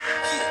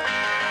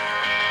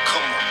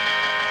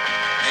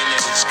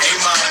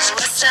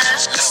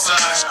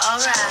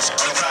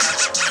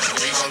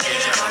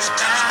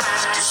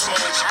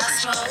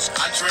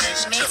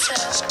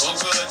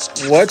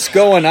What's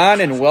going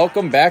on, and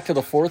welcome back to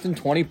the 4th and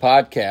 20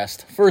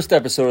 podcast. First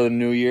episode of the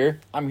new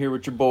year. I'm here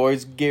with your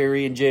boys,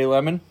 Gary and Jay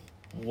Lemon.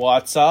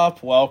 What's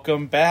up?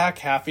 Welcome back.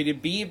 Happy to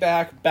be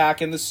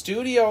back in the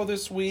studio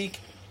this week.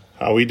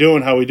 How we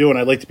doing?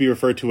 I'd like to be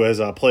referred to as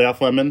Playoff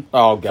Lemon.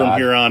 Oh, God. From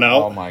here on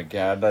out. Oh, my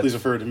God. Please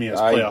refer to me as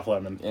Playoff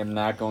Lemon. I am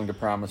not going to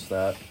promise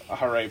that.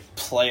 All right,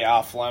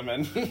 Playoff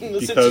Lemon.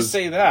 Let's just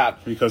say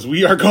that. Because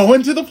we are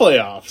going to the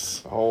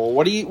playoffs. Oh,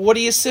 what are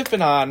you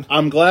sipping on?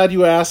 I'm glad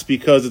you asked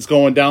because it's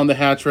going down the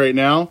hatch right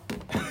now.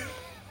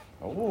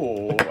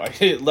 Oh,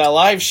 a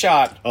live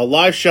shot. A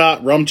live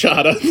shot rum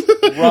chata.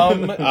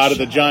 Out of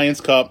the Giants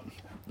cup.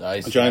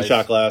 Nice. A Giant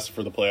shot glass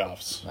for the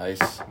playoffs.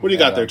 Nice. What do you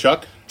got there,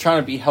 Chuck?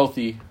 Trying to be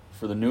healthy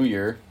for the new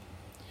year.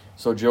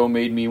 So Joe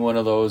made me one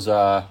of those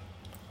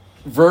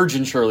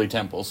virgin Shirley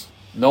Temples.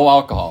 No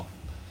alcohol.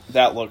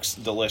 That looks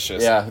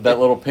delicious. Yeah, that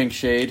little pink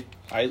shade.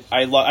 I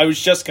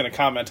was just going to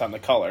comment on the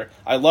color.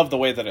 I love the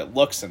way that it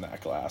looks in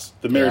that glass.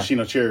 The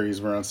maraschino cherries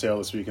were on sale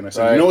this week, and I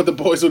said, right. You know what the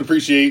boys would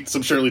appreciate?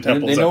 Some Shirley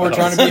Temples. They know we're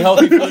trying to be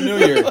healthy for the new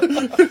year.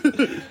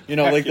 You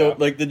know,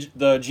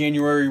 the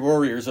January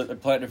Warriors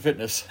at Platinum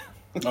Fitness.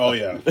 Oh,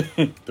 yeah.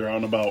 They're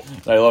on about.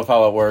 I love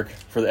how it worked.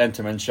 For the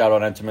Entenmann's, shout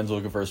out Entenmann's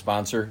looking for a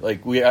sponsor.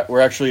 Like,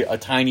 we're actually a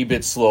tiny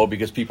bit slow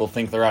because people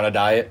think they're on a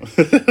diet.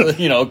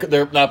 You know,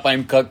 they're not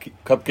buying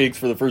cupcakes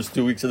for the first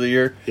 2 weeks of the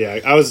year. Yeah,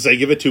 I was to say,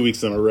 give it 2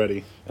 weeks and we're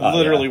ready. It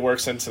literally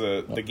works into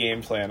the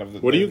game plan of the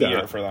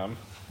year for them.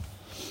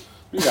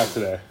 What do you got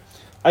today?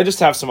 I just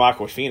have some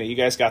Aquafina. You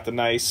guys got the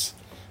nice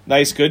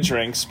good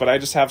drinks, but I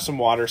just have some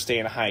water,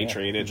 staying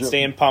hydrated,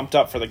 staying pumped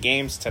up for the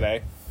games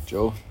today.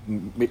 Joe,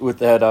 with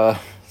that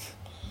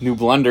new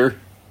blender,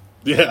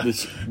 yeah,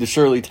 the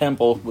Shirley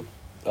Temple,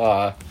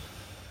 you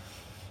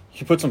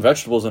put some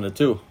vegetables in it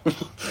too.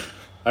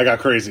 I got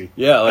crazy.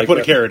 Yeah, like, I put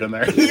a carrot in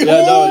there.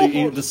 Yeah,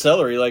 no, the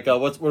celery. Like,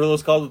 what are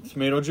those called? The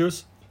tomato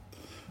juice?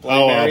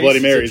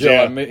 Bloody Marys. So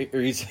Joe, Yeah,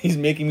 he's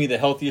making me the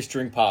healthiest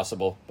drink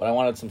possible, but I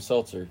wanted some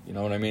seltzer. You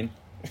know what I mean?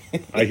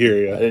 I hear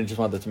you. I didn't just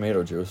want the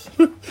tomato juice.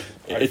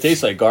 It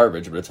tastes like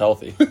garbage, but it's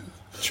healthy.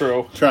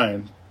 True.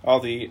 Trying. All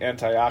the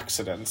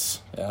antioxidants.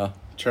 Yeah.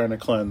 Trying to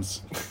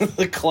cleanse.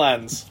 The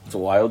cleanse. It's a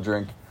wild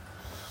drink.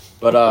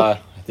 But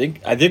I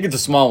think it's a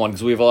small one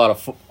because we have a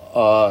lot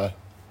of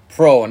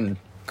pro and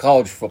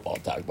college football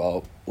to talk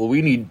about. Well,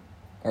 we need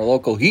our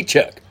local heat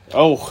check.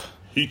 Oh.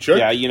 Heat check?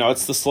 Yeah, you know,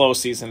 it's the slow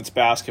season. It's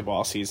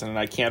basketball season, and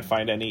I can't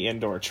find any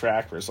indoor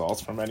track results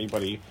from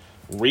anybody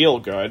real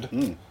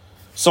good.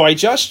 So I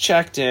just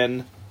checked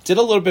in, did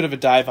a little bit of a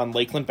dive on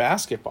Lakeland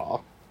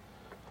basketball.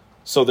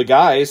 So the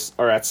guys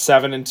are at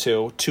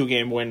 7-2,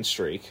 2-game win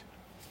streak.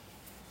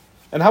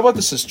 And how about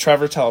this is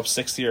Trevor Tellup's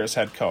 6th year as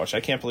head coach? I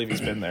can't believe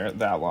he's been there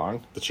that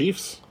long. The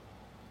Chiefs.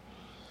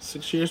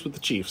 6 years with the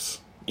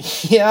Chiefs.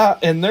 Yeah,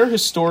 and they're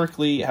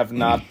historically have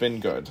not been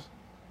good.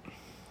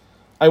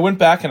 I went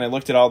back and I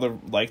looked at all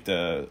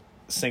the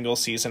single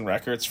season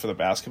records for the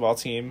basketball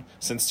team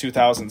since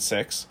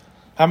 2006.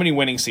 How many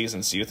winning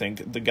seasons do you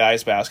think the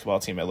guys' basketball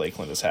team at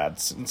Lakeland has had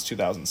since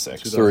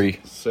 2006? 3.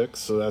 6,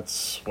 so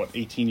that's,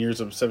 17, 18 years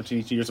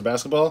of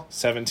basketball?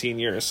 17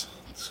 years.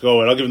 Let's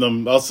go. I'll give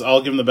them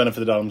the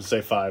benefit of the doubt and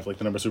say 5, like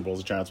the number of Super Bowls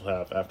the Giants will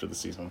have after the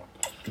season.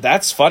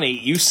 That's funny.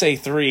 You say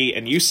 3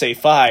 and you say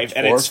 5,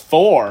 and it's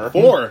 4.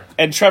 4.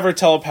 And Trevor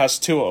Tellup has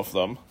 2 of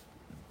them.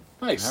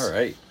 Nice. All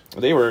right.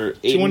 They were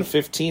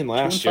 8-15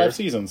 last year. 5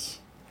 seasons.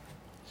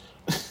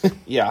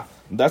 Yeah,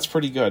 that's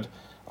pretty good.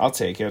 I'll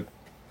take it.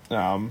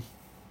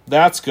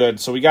 That's good.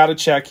 So we got to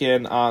check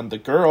in on the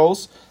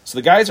girls. So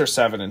the guys are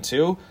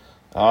 7-2.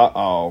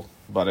 Uh-oh.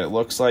 But it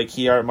looks like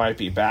Heart might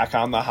be back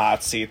on the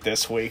hot seat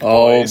this week,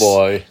 boys. Oh,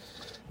 boy.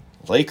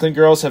 Lakeland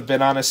girls have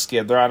been on a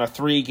skid. They're on a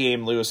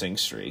 3-game losing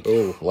streak.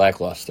 Ooh,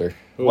 lackluster.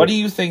 Ooh. What do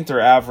you think their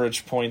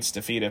average points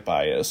defeated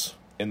by is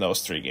in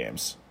those 3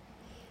 games?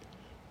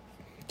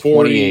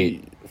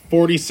 28.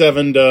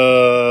 47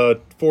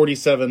 to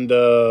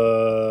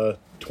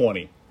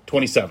 20.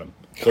 27.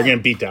 They're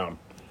getting beat down.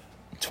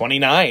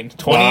 29.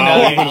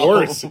 Wow,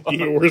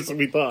 even worse than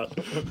we thought.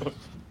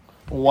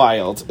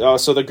 Wild.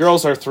 So the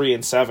girls are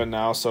 3-7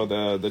 now, so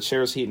the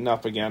chair's heating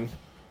up again.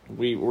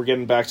 We're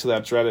getting back to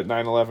that dreaded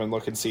 9/11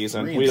 looking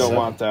season. We don't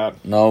want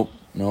that. Nope.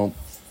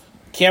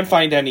 Can't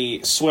find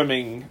any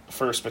swimming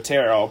for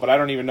Spatero, but I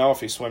don't even know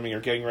if he's swimming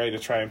or getting ready to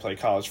try and play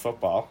college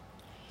football.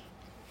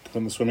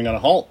 Putting the swimming on a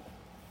halt.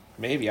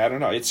 Maybe, I don't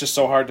know. It's just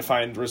so hard to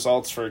find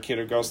results for a kid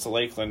who goes to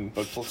Lakeland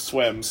but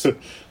swims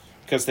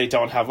because they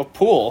don't have a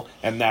pool,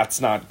 and that's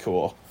not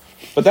cool.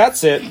 But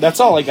that's it. That's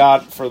all I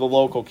got for the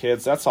local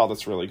kids. That's all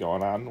that's really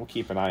going on. We'll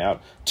keep an eye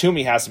out.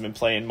 Toomey hasn't been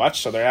playing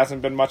much, so there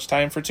hasn't been much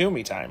time for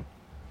Toomey time.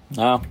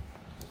 No.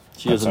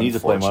 She doesn't need to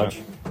play much.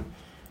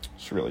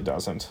 She really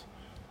doesn't.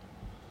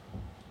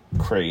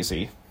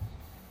 Crazy.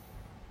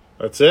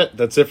 That's it.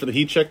 That's it for the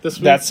heat check this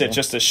week. That's it.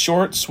 Just a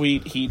short,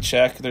 sweet heat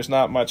check. There's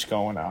not much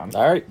going on.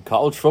 All right,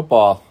 college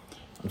football.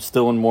 I'm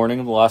still in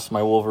mourning the loss of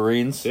my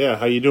Wolverines. Yeah,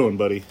 how you doing,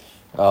 buddy?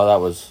 Oh, that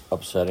was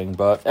upsetting,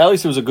 but at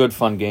least it was a good,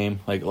 fun game.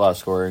 Like, a lot of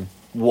scoring.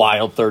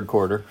 Wild third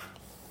quarter.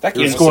 That They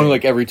game were was scoring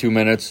like every 2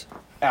 minutes.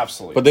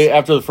 absolutely. But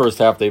after the first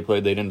half they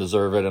played, they didn't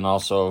deserve it, and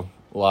also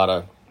a lot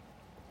of...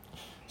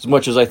 As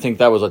much as I think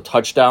that was a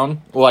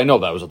touchdown, well, I know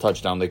that was a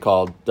touchdown they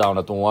called down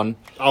at the 1.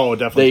 Oh,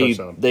 definitely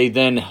touchdown. They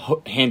then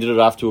handed it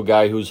off to a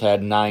guy who's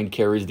had 9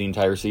 carries the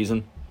entire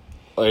season,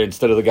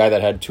 instead of the guy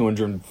that had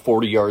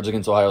 240 yards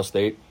against Ohio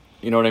State.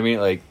 You know what I mean?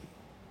 Like,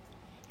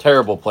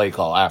 terrible play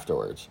call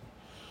afterwards.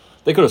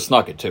 They could have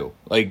snuck it, too.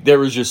 Like, there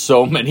was just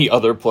so many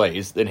other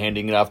plays than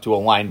handing it off to a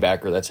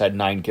linebacker that's had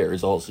 9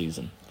 carries the whole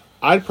season.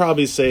 I'd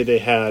probably say they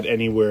had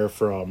anywhere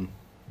from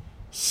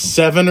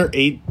 7 or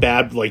 8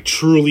 bad, like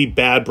truly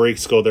bad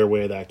breaks go their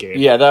way that game.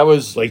 Yeah, that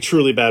was... Like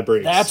truly bad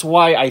breaks. That's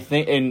why I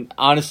think, and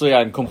honestly,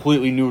 I'm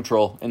completely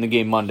neutral in the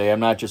game Monday. I'm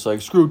not just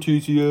like, screw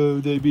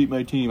TCU, they beat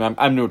my team.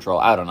 I'm neutral.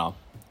 I don't know.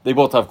 They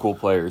both have cool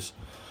players.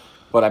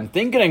 But I'm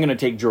thinking I'm going to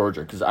take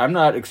Georgia because I'm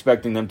not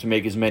expecting them to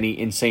make as many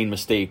insane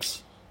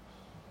mistakes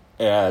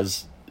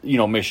as,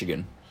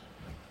 Michigan.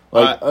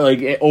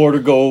 Or to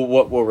go,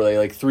 what were they,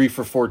 like 3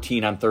 for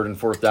 14 on 3rd and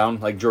 4th down?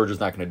 Like, Georgia's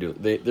not going to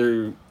do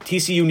it.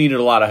 TCU needed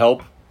a lot of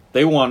help.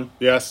 They won.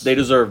 Yes. They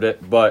deserved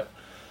it, but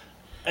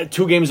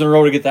 2 games in a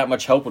row to get that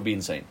much help would be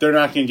insane. They're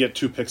not going to get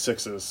 2 pick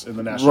sixes in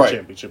the national Right.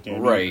 championship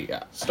game. Right,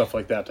 yeah. Stuff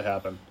like that to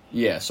happen.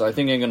 Yeah, so I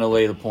think I'm going to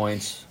lay the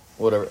points.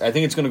 Whatever. I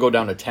think it's going to go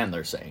down to 10,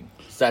 they're saying.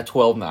 It's at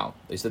 12 now.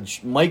 They said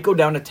might go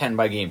down to 10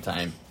 by game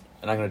time,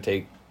 and I'm going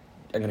to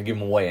give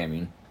them away, I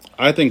mean.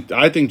 I think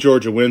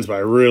Georgia wins, but I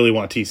really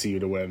want TCU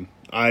to win.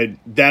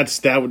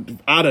 That would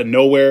out of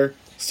nowhere.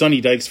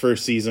 Sonny Dykes'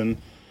 first season.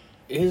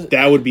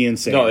 That would be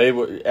insane. No, they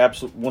were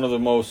absolutely one of the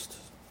most.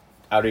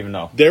 I don't even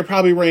know. They're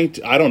probably ranked.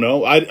 I don't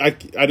know. I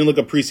didn't look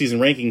up preseason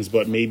rankings,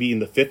 but maybe in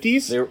the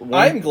 50s.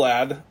 I'm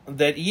glad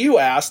that you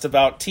asked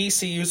about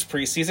TCU's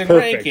preseason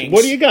Perfect. rankings.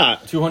 What do you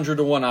got? 200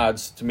 to 1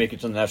 odds to make it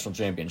to the national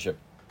championship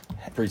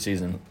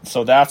preseason.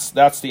 So that's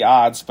the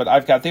odds,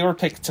 but they were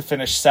picked to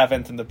finish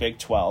 7th in the Big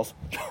 12.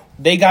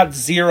 They got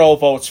 0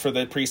 votes for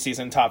the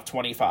preseason top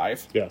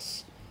 25.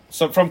 Yes.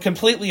 So from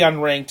completely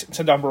unranked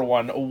to number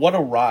 1, what a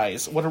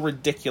rise. What a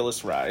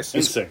ridiculous rise.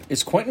 Insane.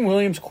 Is Quentin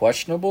Williams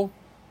questionable?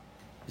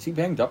 Is he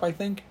banged up, I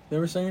think they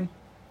were saying?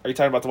 Are you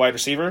talking about the wide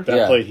receiver? That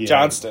Yeah. play he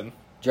Johnston.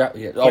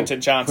 Quentin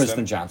Johnston.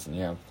 Quentin Johnson,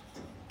 yeah. had.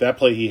 That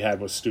play he had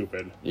was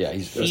stupid. Yeah,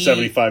 he's A a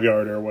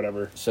 75-yarder or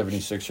whatever.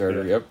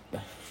 76-yarder, Yeah.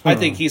 yep. I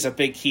think he's a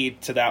big key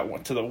to that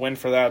one, to the win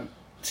for that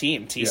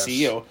team, TCU.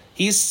 Yes.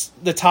 He's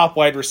the top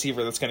wide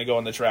receiver that's going to go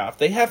in the draft.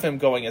 They have him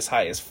going as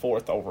high as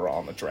 4th overall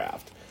in the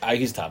draft.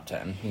 He's top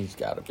 10. He's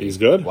got to be. He's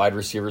good. Wide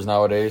receivers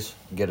nowadays,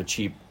 get a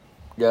cheap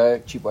guy,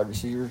 cheap wide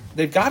receiver.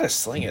 They've got to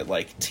sling it.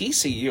 Like,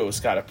 TCU's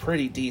got a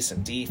pretty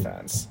decent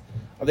defense.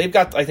 They've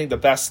got, I think, the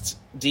best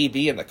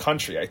DB in the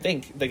country. I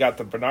think they got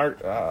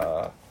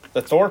the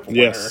the Thorpe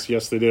winner.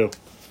 Yes, they do.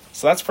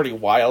 So that's pretty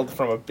wild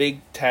from a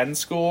Big 10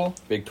 school.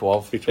 Big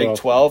 12. Big Big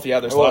 12, yeah,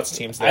 there's lots of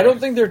teams there. I don't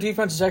think their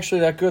defense is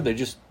actually that good. They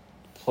just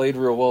played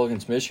real well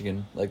against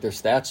Michigan. Like, their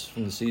stats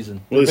from the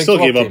season. Well, They're they a still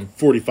Big gave 12 up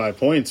 45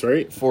 points,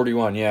 right?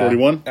 41, yeah.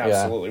 41?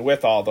 Absolutely,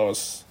 with all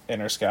those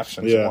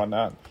interceptions Yeah. and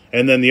whatnot.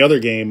 And then the other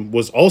game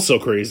was also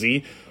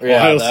crazy. Yeah,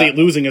 Ohio that- State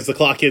losing as the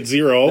clock hit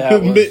 0.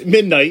 That was-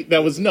 Midnight.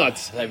 That was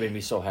nuts. That made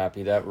me so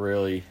happy. That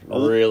really,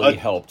 really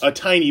helped. A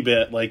tiny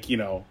bit, like,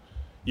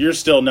 you're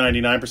still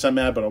 99%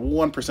 mad, but a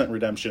 1%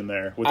 redemption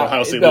there with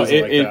Ohio State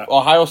losing like if that.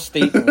 Ohio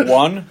State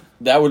won,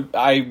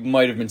 I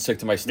might have been sick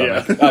to my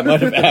stomach. Yeah. I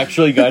might have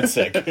actually got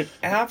sick.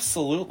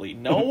 Absolutely.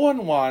 No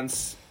one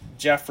wants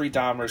Jeffrey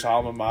Dahmer's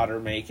alma mater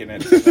making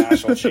it to the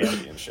national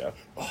championship.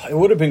 It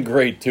would have been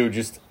great, too.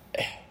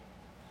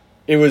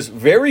 It was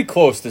very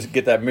close to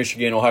get that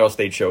Michigan-Ohio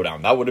State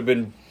showdown. That would have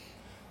been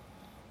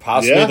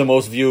possibly Yeah. the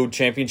most viewed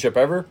championship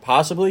ever,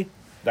 possibly.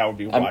 That would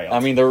be wild. I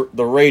mean,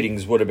 the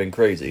ratings would have been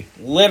crazy.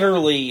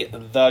 Literally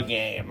the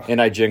game.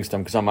 And I jinxed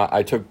them because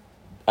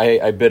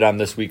I bid on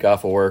this week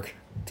off of work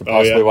to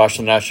possibly yeah? watch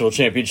the national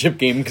championship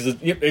game because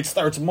it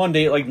starts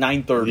Monday at like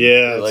 9:30.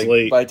 Yeah, it's like,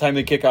 late. By the time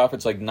they kick off,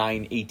 it's like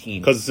 9:18.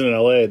 Because it's in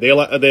L.A.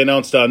 They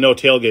announced no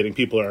tailgating.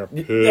 People are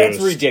pissed. That's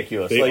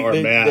ridiculous. They are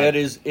mad. That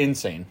is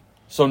insane.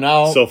 So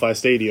now, SoFi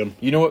Stadium.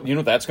 you know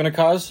what that's going to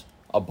cause?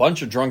 A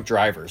bunch of drunk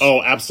drivers.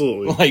 Oh,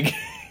 absolutely. Like,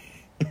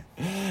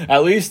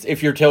 at least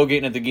if you're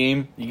tailgating at the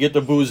game, you get the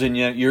booze in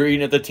you. You're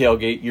eating at the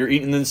tailgate. You're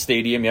eating in the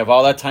stadium. You have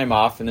all that time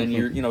off, and then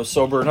you're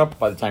sobering up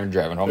by the time you're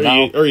driving home.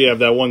 Or you have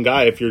that one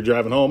guy if you're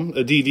driving home,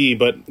 a DD,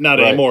 but not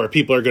Right. anymore.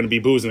 People are going to be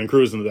boozing and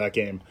cruising to that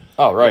game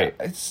Oh, right.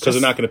 It's because they're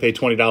just- not going to pay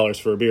 $20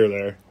 for a beer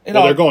there. It Well,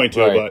 all- they're going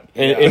to, Right. but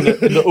And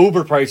the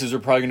Uber prices are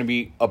probably going to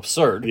be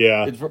absurd.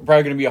 Yeah. It's probably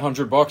going to be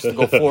 $100 to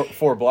go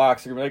four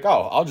blocks. You're going to be like,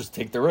 oh, I'll just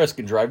take the risk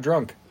and drive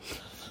drunk.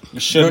 You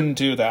shouldn't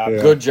do that.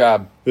 Yeah. Good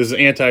job. this is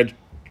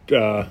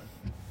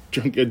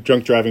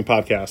drunk driving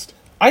podcast.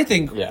 I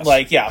think, Yes.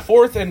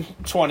 4th and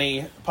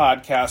 20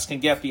 podcast can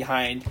get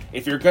behind.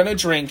 If you're going to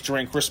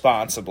drink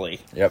responsibly.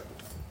 Yep.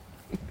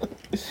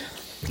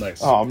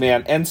 Nice. Oh,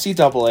 man.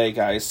 NCAA,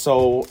 guys.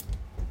 So,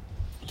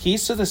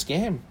 keys to this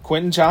game.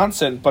 Quentin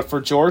Johnson. But for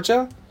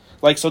Georgia,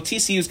 Like, so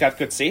TCU's got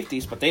good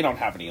safeties, but they don't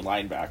have any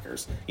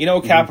linebackers. You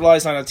know,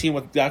 capitalize on a team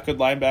with got good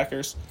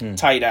linebackers?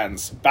 Tight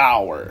ends.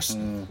 Bowers.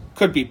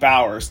 Could be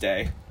Bowers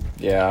Day.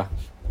 Yeah.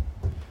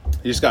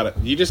 You just gotta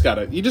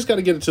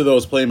get it to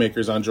those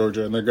playmakers on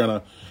Georgia, and they're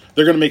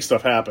gonna make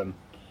stuff happen.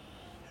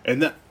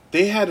 And that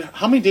they had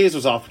how many days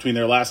was off between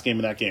their last game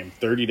and that game?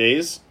 30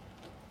 days.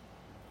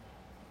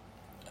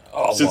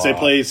 Oh,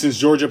 Since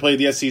Georgia played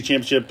the SEC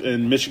championship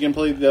and Michigan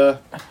played the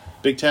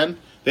Big Ten,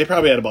 they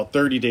probably had about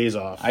 30 days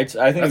off. I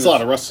think that's a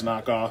lot of rust to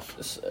knock off.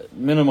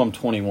 Minimum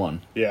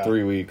 21. Yeah.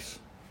 3 weeks.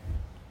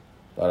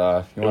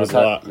 But you want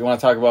to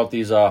talk about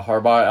these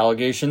Harbaugh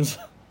allegations?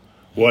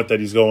 What, that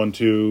he's going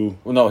to?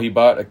 Well, no, he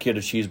bought a kid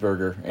a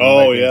cheeseburger.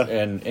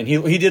 And and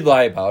he did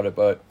lie about it,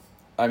 but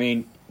I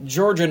mean,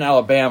 Georgia and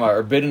Alabama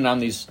are bidding on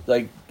these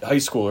like high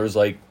schoolers,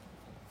 like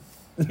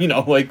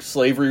like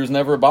slavery was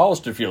never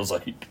abolished. It feels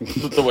like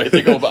the way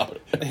they go about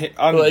it.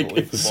 Unbelievable.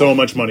 Like so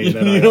much money.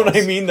 In you know what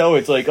I mean? Though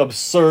it's like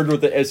absurd what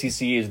the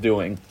SEC is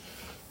doing,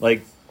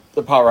 like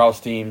the powerhouse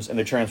teams and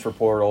the transfer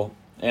portal.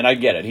 And I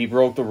get it, he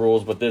broke the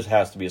rules, but this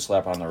has to be a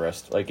slap on the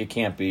wrist. Like it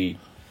can't be.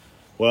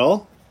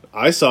 Well,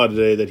 I saw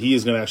today that he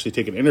is going to actually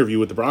take an interview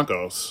with the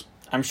Broncos.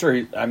 I'm sure.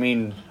 I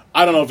don't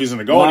know if he's going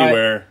to go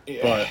anywhere,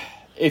 but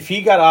if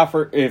he got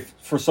offered, if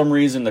for some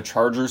reason the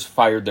Chargers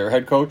fired their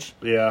head coach,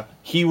 yeah,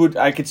 he would.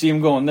 I could see him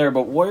going there.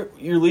 But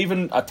you're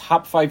leaving a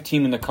top 5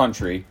 team in the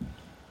country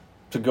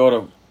to go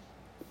to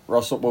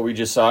Russell? What we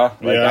just saw.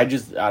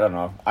 Like, yeah. I don't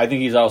know. I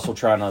think he's also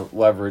trying to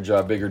leverage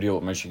a bigger deal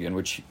with Michigan,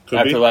 which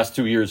Could be. the last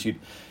 2 years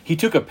he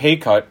took a pay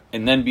cut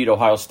and then beat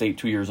Ohio State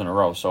 2 years in a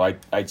row. So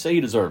I'd say he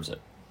deserves it.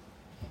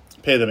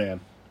 Pay the man.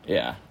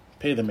 Yeah.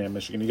 Pay the man,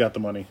 Michigan. You got the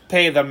money.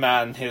 Pay the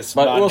man his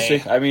But money. we'll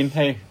see. I mean,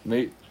 hey,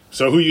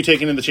 So who are you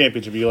taking in the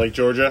championship? You like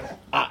Georgia?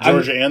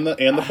 Georgia and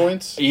the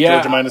points? Yeah.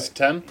 Georgia minus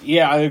 10?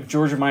 yeah, I have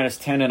Georgia minus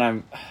 10, and I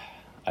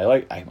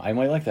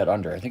might like that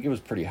under. I think it was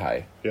pretty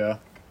high. Yeah.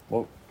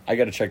 Well, I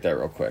got to check that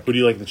real quick. Who do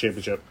you like in the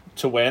championship?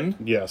 To win?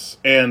 Yes.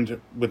 And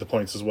with the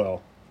points as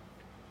well.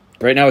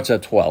 Right now it's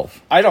at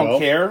 12. I don't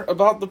 12? care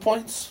about the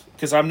points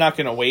because I'm not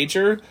going to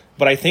wager,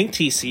 but I think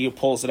TCU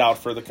pulls it out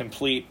for the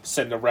complete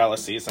Cinderella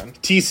season.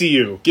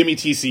 TCU. Give me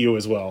TCU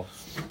as well.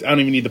 I don't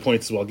even need the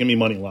points as well. Give me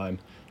money line.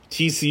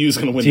 TCU's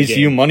going to win the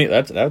game. TCU money,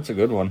 that's a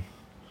good one.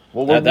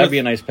 Well, That'd be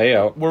a nice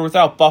payout. We're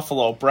without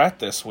Buffalo Brett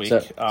this week.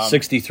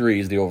 63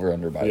 is the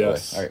over-under, by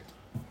Yes. the way. All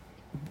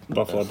right.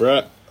 Buffalo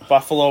Brett.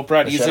 Buffalo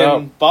Brett. He's Shout in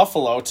out.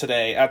 Buffalo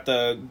today at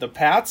the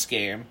Pats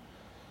game.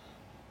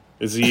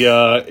 Is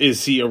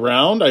he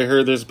around? I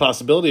heard there's a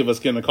possibility of us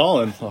getting a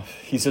call in.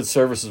 He said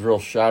service is real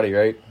shoddy,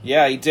 right?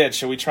 Yeah, he did.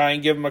 Should we try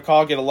and give him a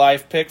call, get a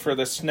live pick for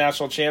this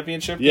national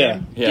championship Yeah.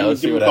 game? Yeah, let's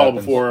see give him what a call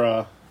happens.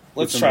 before.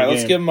 Let's it's in try. the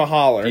Let's game. give him a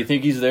holler. Do you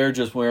think he's there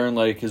just wearing,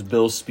 like, his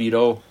Bills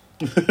Speedo?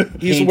 He's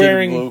painted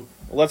wearing... blue?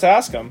 Let's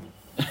ask him.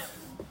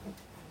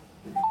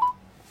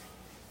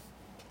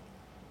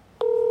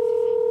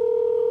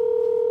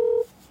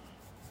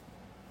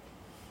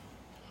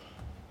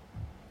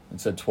 It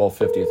said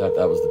 12:50. I thought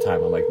that was the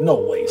time. I'm like, no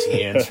way is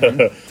he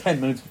answering.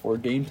 10 minutes before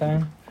game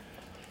time?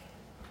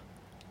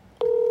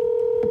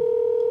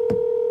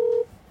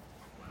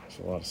 There's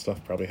a lot of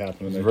stuff probably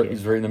happening there,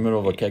 He's too. right in the middle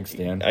of a keg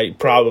stand.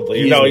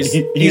 Probably.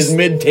 He's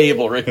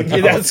mid-table right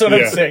now. That's what Yeah.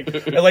 I'm saying.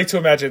 I like to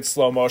imagine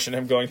slow motion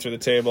him going through the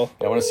table.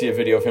 I want to see a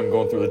video of him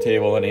going through the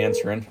table and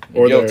answering.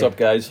 Or Yo, what's they're- up,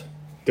 guys?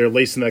 They're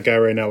lacing that guy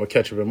right now with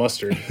ketchup and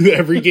mustard.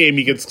 Every game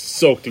he gets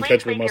soaked in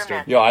ketchup and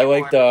mustard. Yo, I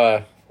liked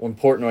when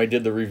Portnoy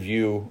did the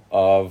review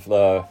of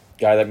the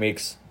guy that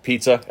makes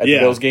pizza at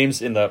Yeah. those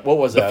games in the, what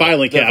was that?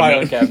 filing The cabinet.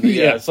 filing cabinet.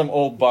 Yeah, Yeah. some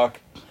old buck.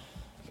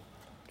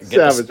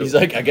 Savage. He's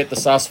like, I get the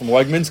sauce from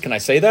Wegmans. Can I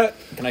say that?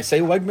 Can I say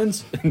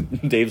Wegmans?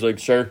 Dave's like,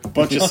 sure.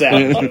 Bunch of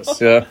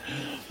savages. Yeah.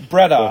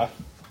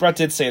 Brett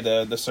did say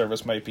the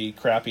service might be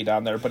crappy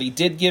down there, but he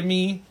did give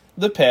me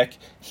the pick.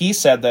 He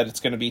said that it's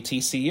going to be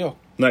TCU.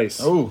 Nice.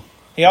 Oh.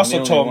 He also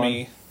I'm the told only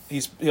me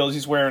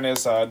he's wearing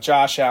his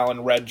Josh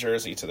Allen red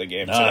jersey to the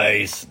game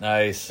today.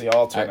 Nice. The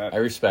alternate. I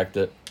respect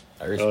it.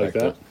 I I respect like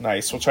that. it.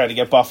 Nice. We'll try to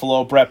get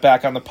Buffalo Brett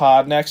back on the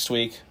pod next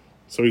week.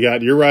 So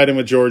you're riding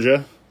with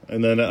Georgia,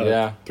 and then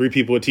Yeah. 3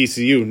 people at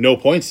TCU. No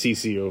points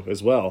TCU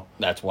as well.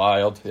 That's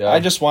wild. Yeah.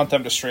 I just want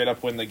them to straight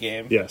up win the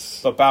game.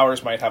 Yes. But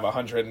Bowers might have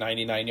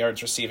 199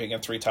 yards receiving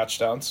and 3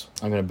 touchdowns.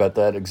 I'm going to bet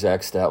that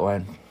exact stat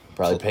line.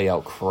 Probably pay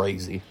out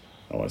crazy.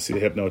 I want to see the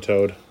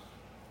Hypno-Toad.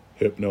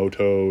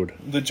 Hypno-Toad.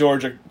 The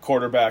Georgia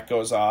quarterback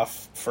goes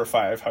off for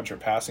 500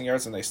 passing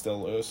yards and they still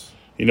lose.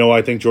 You know why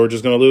I think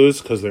Georgia's going to lose?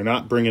 Because they're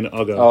not bringing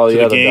Uga Oh, to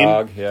yeah, the the game.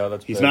 dog. Yeah,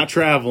 that's He's big. not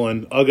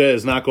traveling. Uga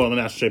is not going to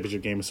the national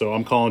championship game, so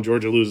I'm calling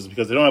Georgia loses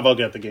because they don't have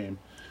Uga at the game.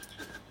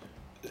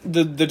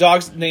 The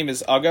dog's name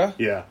is Uga.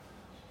 Yeah.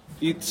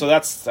 So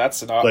that's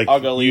an Like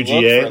ugly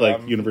UGA, look for like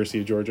them.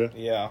 University of Georgia.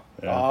 Yeah.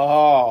 Yeah.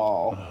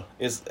 Oh.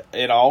 Is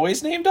it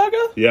always named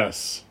Uga?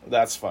 Yes.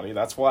 That's funny.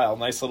 That's wild.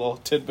 Nice little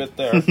tidbit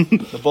there.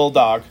 The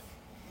Bulldog.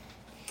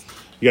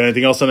 You got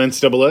anything else on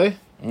NCAA?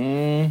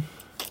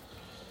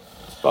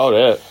 That's about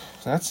it.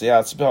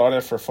 That's about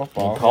it for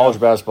football. College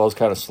basketball is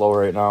kind of slow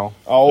right now.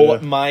 Oh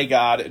Yeah. my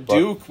God,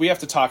 Duke! We have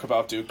to talk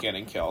about Duke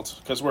getting killed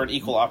because we're an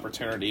equal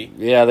opportunity.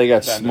 Yeah, they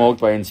got Then,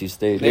 smoked by NC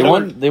State. they They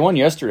won. don't- They won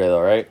yesterday,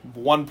 though, right?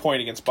 1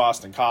 point against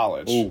Boston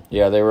College. Ooh.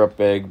 Yeah, they were up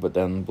big, but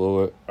then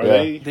blew it. Are yeah.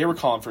 they? They were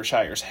calling for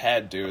Shire's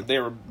head, dude. They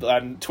were.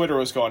 And Twitter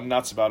was going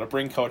nuts about it.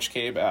 Bring Coach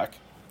K back.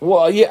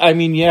 Well, yeah. I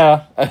mean,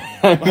 yeah.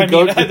 I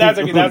mean,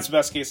 that's the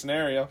best case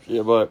scenario.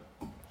 Yeah, but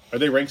Are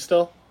they ranked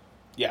still?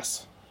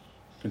 Yes,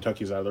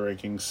 Kentucky's out of the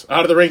rankings.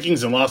 Out of the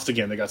rankings and lost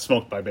again. They got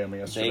smoked by Bama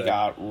yesterday. they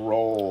got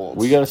rolled.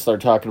 we got to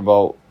start talking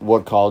about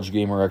what college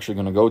game we're actually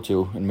going to go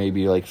to, and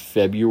maybe like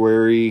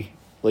February,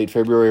 late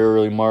February,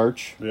 early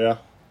March. Yeah.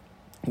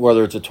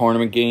 Whether it's a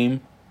tournament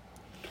game.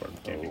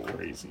 Tournament can't be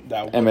crazy.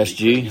 That would MSG?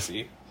 Be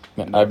crazy.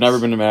 I've never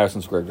been to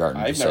Madison Square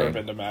Garden. I've just never saying.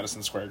 been to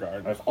Madison Square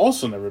Garden. I've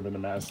also never been to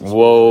Madison.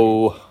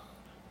 Whoa.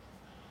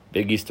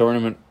 Big East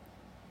tournament.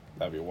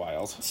 That'd be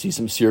wild. See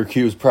some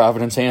Syracuse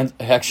Providence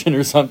action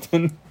or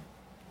something.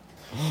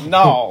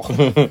 No,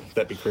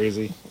 That'd be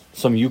crazy.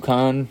 Some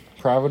UConn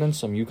Providence,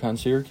 some UConn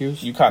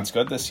Syracuse. UConn's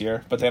good this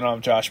year, but they don't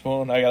have Josh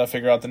Boone. I got to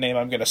figure out the name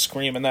I'm going to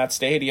scream in that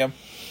stadium.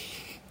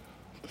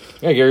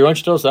 Yeah, Gary, why don't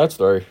you tell us that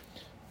story?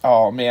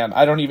 Oh man,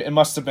 I don't even. It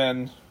must have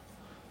been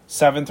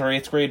 7th or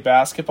 8th grade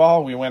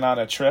basketball. We went on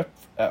a trip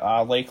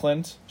at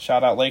Lakeland.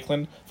 Shout out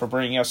Lakeland for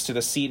bringing us to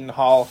the Seton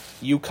Hall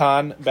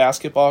UConn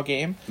basketball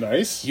game.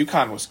 Nice.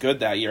 UConn was good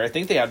that year. I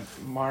think they had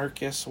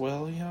Marcus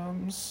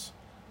Williams.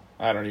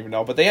 I don't even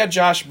know, but they had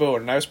Josh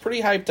Boone, and I was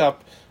pretty hyped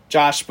up.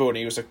 Josh Boone,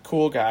 he was a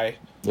cool guy.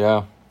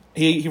 Yeah,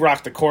 He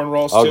rocked the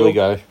cornrows ugly too.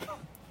 guy.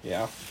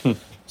 Yeah.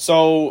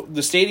 So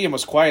the stadium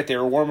was quiet. They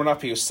were warming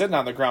up. He was sitting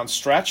on the ground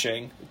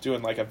stretching,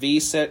 doing like a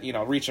V sit,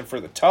 reaching for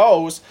the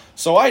toes.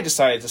 So I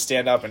decided to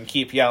stand up and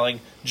keep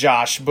yelling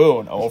Josh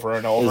Boone over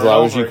and over As and loud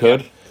over as you again.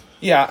 could.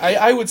 Yeah,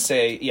 I would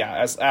say,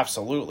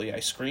 absolutely.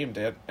 I screamed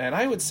it. And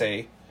I would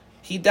say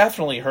he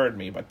definitely heard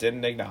me, but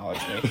didn't acknowledge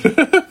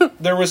me.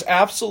 There was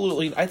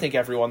absolutely, I think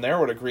everyone there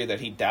would agree that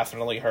he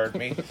definitely heard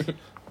me.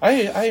 I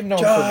am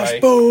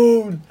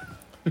Boone.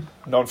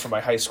 known for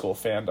my high school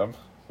fandom.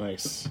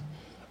 Nice.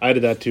 I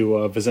did that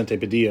to Vicente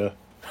Padilla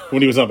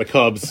when he was on the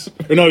Cubs.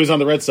 Or no, he was on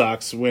the Red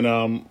Sox when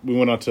we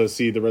went out to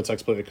see the Red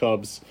Sox play the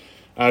Cubs.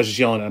 I was just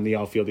yelling on the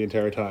outfield the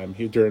entire time.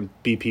 He during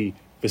BP,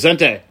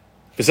 Vicente,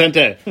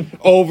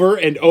 over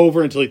and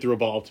over until he threw a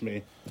ball up to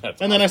me,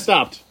 and then I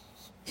stopped.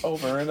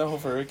 Over and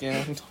over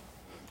again.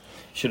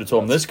 Should have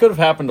told him this could have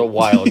happened a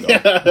while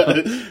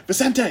ago.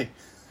 Vicente.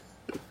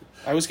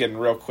 I was getting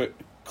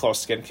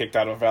close to getting kicked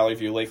out of a Valley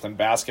View Lakeland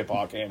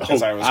basketball game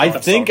because I was. I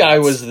going think so I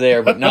nuts. was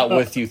there, but not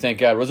with you. Thank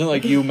God. Wasn't it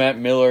like you, Matt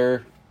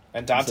Miller?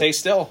 And Dante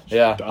still.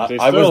 Yeah, Dante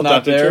I was Still,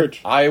 not Dante there.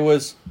 Church. I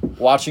was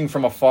watching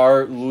from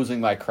afar,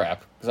 losing my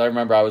crap because I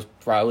remember I was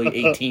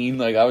probably 18.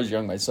 Like I was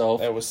young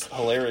myself. It was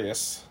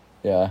hilarious.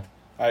 Yeah.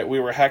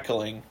 We were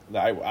heckling.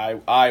 I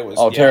was.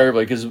 Oh, yeah.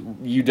 terribly, because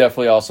you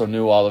definitely also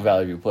knew all the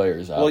Valley View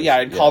players. Well, yeah,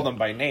 I'd call them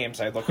by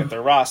names. I'd look at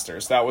their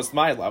rosters. That was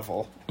my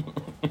level.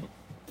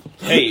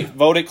 Hey,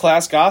 vote it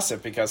class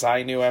gossip because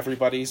I knew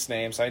everybody's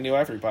names. I knew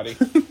everybody.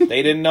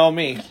 They didn't know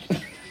me.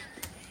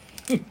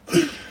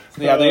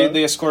 Yeah,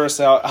 they escort us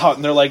out,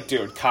 and they're like,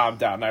 dude, calm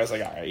down. And I was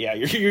like, all right, yeah,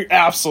 you're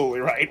absolutely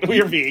right.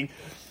 We're being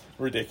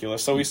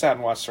ridiculous. So we sat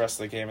and watched the rest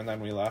of the game, and then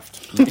we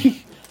left.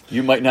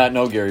 You might not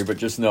know Gary, but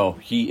just know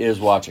he is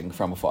watching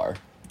from afar.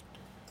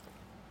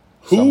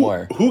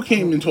 Somewhere. Who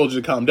came and told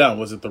you to calm down?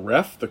 Was it the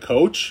ref, the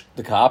coach?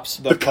 The cops?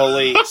 The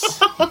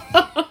police.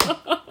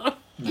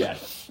 Yeah.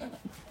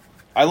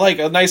 I like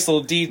a nice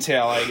little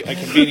detail I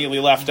conveniently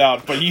left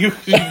out, but you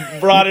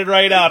brought it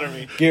right out of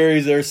me.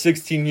 Gary's there,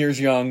 16 years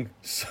young,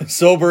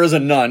 sober as a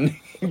nun.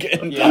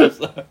 Getting Yeah,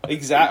 tossed.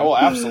 exactly. Well,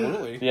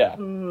 absolutely. Yeah.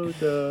 Oh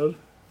god,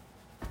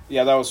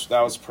 Yeah, that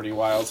was pretty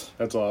wild.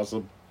 that's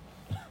awesome.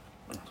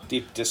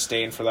 Deep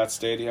disdain for that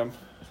stadium.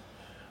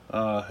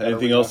 Anything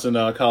we else in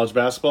college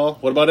basketball?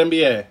 What about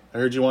NBA? I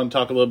heard you want to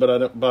talk a little bit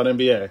about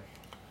NBA.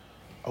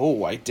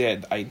 Oh, I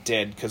did,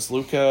 because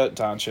Luka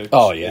Doncic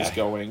is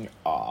going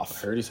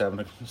off. I heard he's having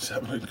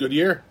a good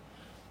year.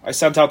 I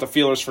sent out the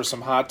feelers for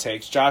some hot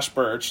takes. Josh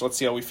Birch, let's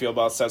see how we feel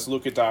about it, says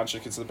Luka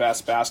Doncic is the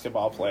best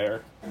basketball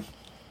player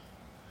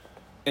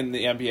in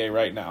the NBA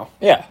right now.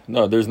 Yeah,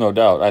 no, there's no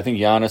doubt. I think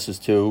Giannis is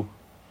 2.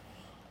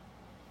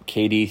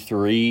 KD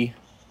 3.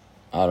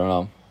 I don't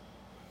know.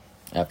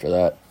 After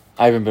that,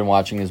 I haven't been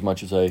watching as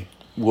much as I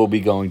will be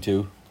going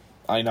to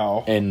I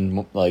know.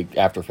 in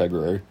after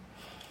February.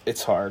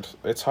 It's hard.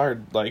 It's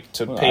hard,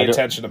 to Well, pay I don't-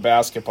 attention to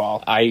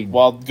basketball I-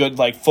 while good,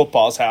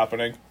 football's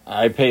happening.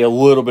 I pay a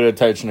little bit of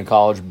attention to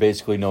college,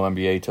 basically no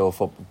NBA till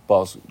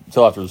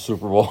after the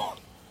Super Bowl.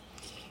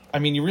 I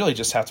mean, you really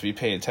just have to be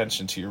paying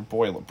attention to your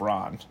boy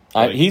LeBron.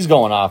 He's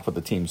going off, but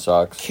the team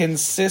sucks.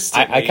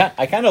 Consistently.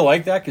 I kind of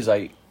like that because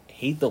I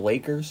hate the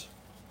Lakers.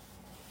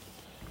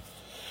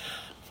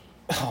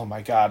 Oh,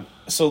 my God.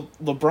 So,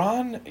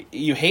 LeBron,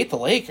 you hate the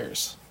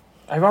Lakers?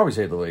 I've always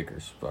hated the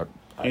Lakers, but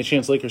Any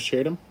chance Lakers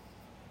trade him?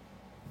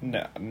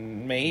 No.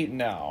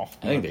 No.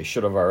 I think they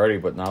should have already.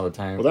 But now the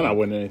time, Well, they're not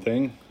winning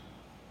anything.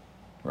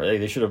 Right,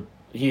 they should have.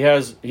 he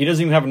doesn't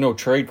even have a no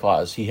trade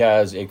clause. He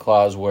has a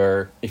clause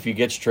where if he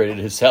gets traded,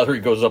 his salary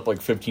goes up like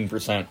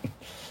 15%.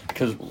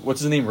 Because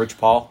what's his name, Rich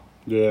Paul?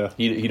 Yeah.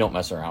 He don't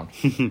mess around.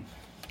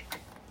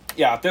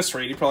 Yeah, at this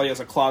rate, he probably has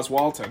a Claus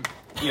Walton.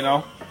 You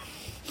know.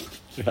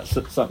 Yeah,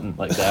 something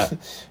like that.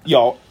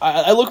 Yo,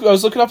 I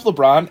was looking up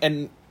LeBron,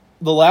 and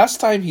the last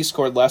time he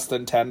scored less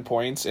than 10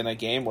 points in a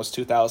game was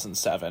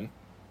 2007.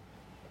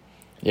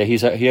 Yeah, he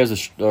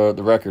has the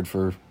record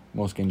for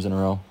most games in a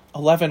row.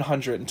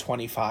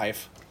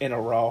 1,125 in a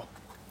row.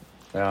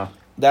 Yeah.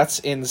 That's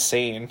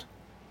insane.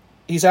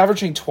 He's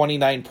averaging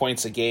 29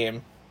 points a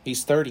game.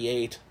 He's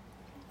 38.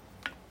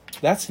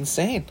 That's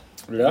insane.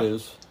 Yeah. It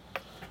is.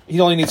 He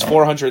only needs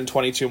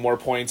 422 more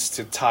points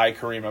to tie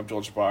Kareem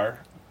Abdul-Jabbar.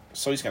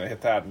 So he's going to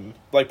hit that. And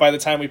like by the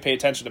time we pay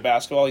attention to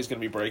basketball, he's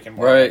going to be breaking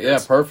more Right, yeah,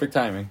 records. perfect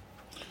timing.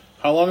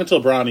 How long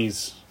until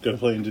Bronny's going to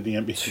play into the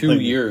NBA? 2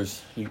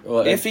 years.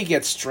 If he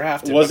gets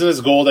drafted. Wasn't his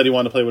goal that he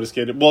wanted to play with his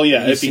kid? Well,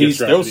 yeah, if he gets he's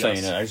drafted, still saying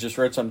yes. it. I just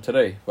read something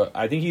today. But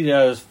I think he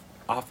has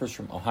offers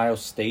from Ohio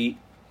State.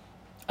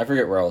 I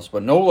forget where else.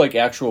 But no, like,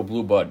 actual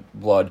blue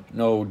blood.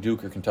 No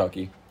Duke or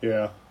Kentucky.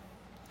 Yeah.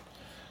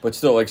 But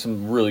still, like,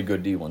 some really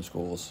good D1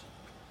 schools.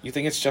 You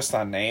think it's just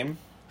on name?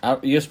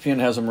 ESPN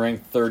has him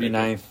ranked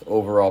 39th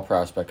overall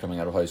prospect coming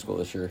out of high school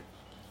this year.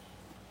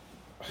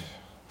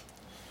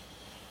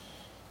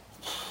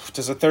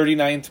 Does a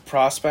 39th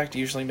prospect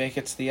usually make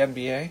it to the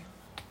NBA?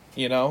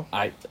 You know?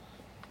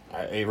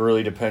 It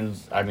really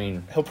depends. I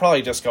mean, He'll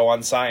probably just go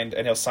unsigned,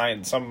 and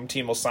some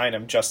team will sign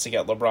him just to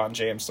get LeBron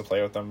James to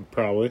play with them.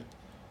 Probably.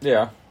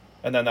 yeah.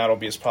 And then that'll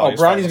be his Oh, probably.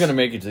 Bronny's going to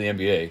make it to the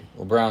NBA.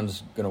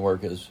 LeBron's going to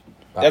work his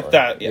power.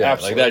 Absolutely.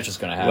 Like, that's just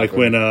going to happen. Like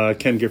when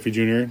Ken Griffey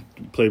Jr.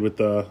 played with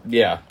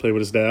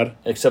his dad.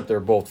 Except they're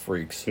both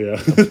freaks. Yeah.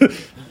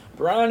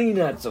 Bronny,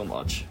 not so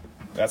much.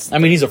 That's. I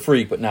mean, he's a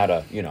freak, but not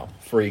a,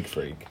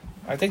 freak.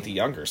 I think the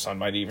younger son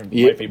might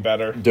Yeah. be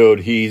better.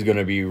 Dude, he's going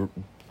to be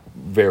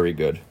very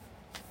good.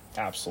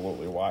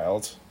 Absolutely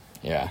wild.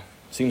 Yeah.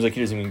 Seems like he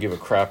doesn't even give a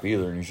crap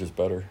either, and he's just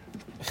better.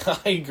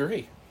 I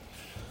agree.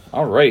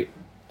 All right.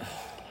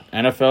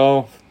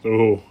 NFL.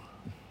 Oh,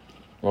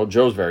 Well,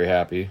 Joe's very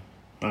happy.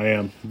 I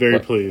am very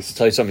But- pleased. I'll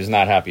tell you something he's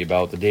not happy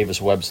about. The Davis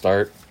Webb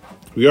start.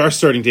 We are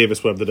starting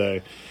Davis Webb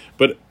today.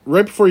 But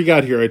right before you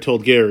got here, I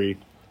told Gary,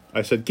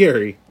 I said,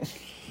 Gary,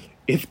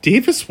 if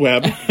Davis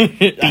Webb I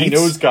knew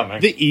it was coming.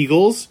 the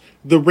Eagles,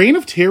 the reign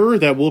of terror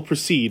that will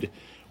proceed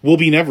will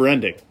be never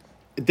ending.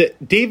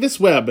 Davis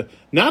Webb,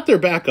 not their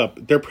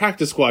backup, their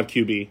practice squad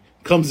QB,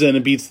 comes in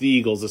and beats the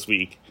Eagles this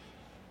week.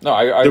 No,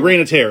 I The reign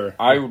of terror.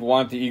 I would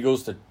want the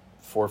Eagles to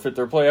forfeit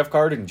their playoff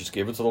card and just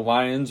give it to the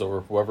Lions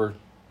or whoever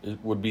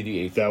would be the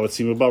eighth. That would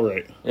seem about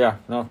right. Yeah,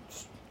 no.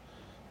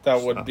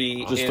 That would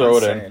be Just insane. throw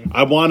it in.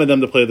 I wanted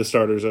them to play the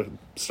starters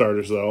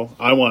though.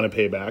 I want a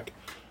payback.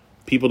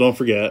 People don't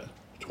forget,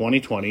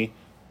 2020,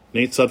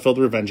 Nate Sudfeld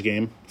revenge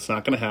game. It's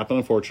not going to happen,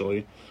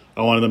 unfortunately.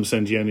 I wanted them to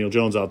send Daniel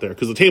Jones out there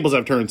because the tables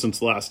have turned since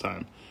the last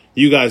time.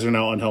 You guys are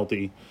now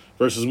unhealthy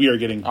versus we are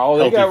getting Oh,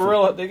 they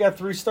healthy they got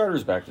 3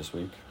 starters back this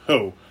week.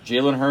 Oh,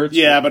 Jalen Hurts.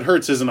 yeah, but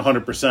Hurts isn't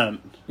 100%.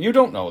 You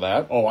don't know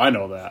that. Oh, I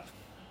know that.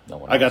 No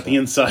one I got knows the that.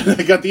 inside.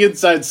 I got the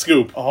inside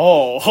scoop.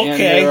 Oh, And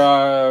okay.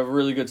 they're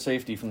really good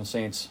safety from the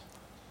Saints.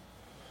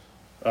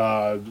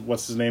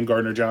 What's his name?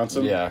 Gardner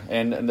Johnson. Yeah,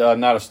 and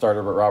not a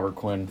starter, but Robert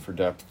Quinn for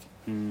depth.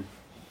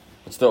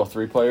 But still,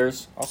 3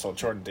 players. Also,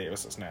 Jordan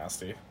Davis is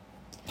nasty.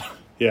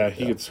 Yeah,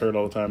 he gets hurt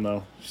all the time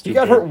though. He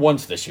got hurt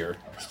once this year.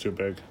 He's too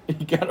big.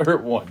 He got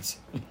hurt once.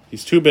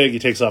 He's too big. He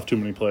takes off too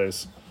many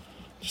plays.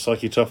 Just like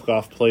he took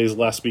off plays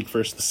last week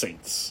versus the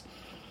Saints.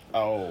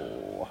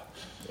 Oh.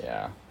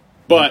 Yeah.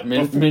 But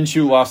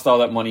Minshew lost all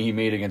that money he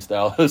made against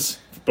Dallas.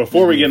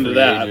 before we get into Free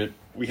that, agent.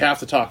 we have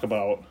to talk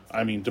about,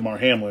 DeMar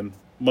Hamlin,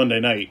 Monday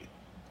night.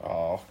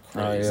 Oh,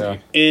 crazy. yeah.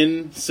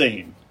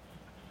 Insane.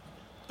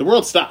 The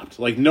world stopped.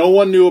 Like, no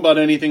one knew about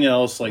anything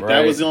else. Like, that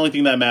Right. was the only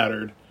thing that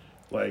mattered.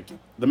 Like,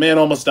 the man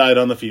almost died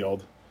on the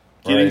field.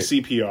 Getting Right.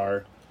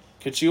 CPR.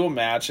 Could you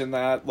imagine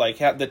that? Like,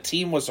 the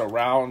team was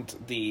around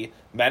the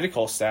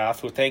medical staff,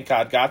 who thank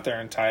God got there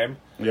in time,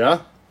 Yeah?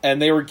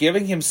 and they were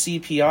giving him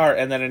CPR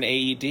and then an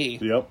AED.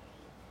 Yep.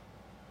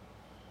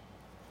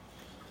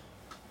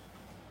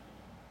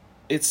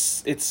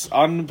 It's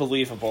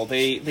unbelievable.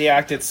 They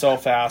acted so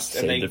fast,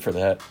 and Saved it for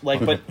that.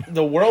 but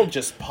the world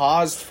just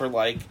paused for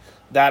like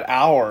that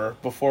hour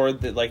before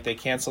they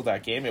canceled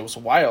that game. It was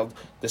wild.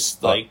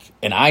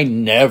 And I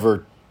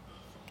never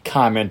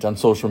comment on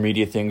social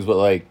media things, but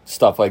like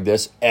stuff like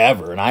this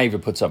ever. And I even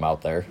put something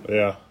out there.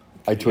 Yeah.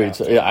 I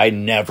tweeted. I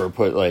never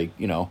put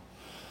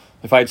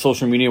if I had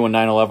social media when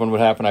 9/11 would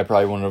happen, I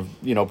probably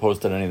wouldn't have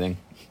posted anything.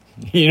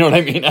 You know what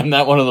I mean? I'm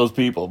not one of those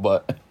people,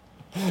 but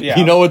yeah,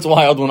 it's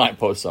wild when I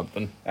post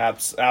something.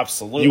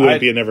 absolutely. You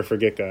wouldn't be a never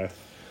forget guy.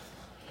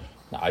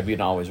 No, I'd be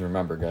an always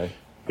remember guy.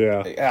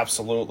 Yeah.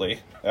 Absolutely.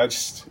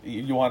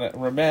 You want to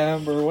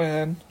remember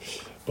when?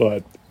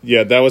 But,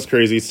 yeah, that was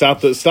crazy.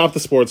 Stop the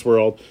sports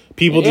world.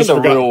 People In just the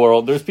forgot. real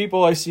world, there's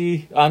people I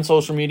see on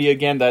social media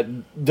again that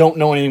don't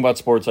know anything about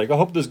sports. Like, I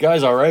hope this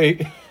guy's all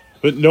right.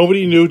 But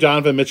nobody knew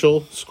Donovan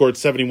Mitchell scored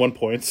 71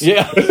 points.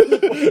 Yeah.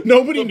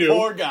 Nobody knew.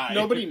 Poor guy.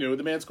 Nobody knew.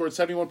 The man scored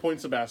 71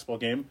 points in a basketball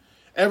game.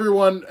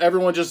 Everyone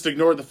just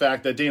ignored the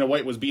fact that Dana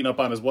White was beating up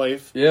on his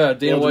wife. Yeah,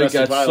 Dana Little White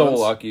domestic got so violence.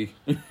 lucky.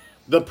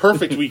 The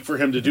perfect week for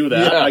him to do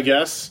that, Yeah. I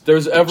guess.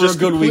 There's ever Just a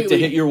good week to completely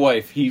hit your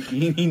wife.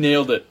 He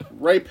nailed it.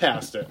 right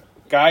past it.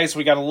 Guys,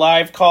 we got a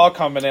live call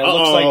coming in.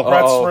 Looks like Uh-oh.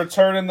 Brett's Uh-oh.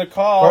 returning the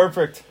call.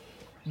 Perfect.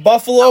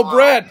 Buffalo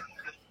Brett,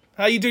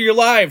 how you do your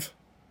live?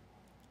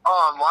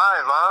 Oh, I'm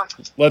live,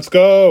 huh? Let's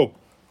go.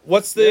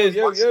 What's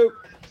the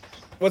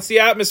what's the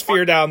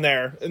atmosphere down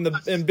there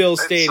in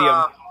Bill's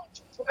Stadium?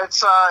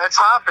 It's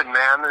hopping,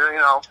 man. You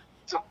know,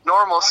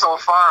 normal so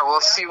far. We'll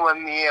see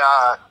when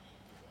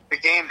the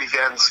game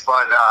begins,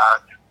 but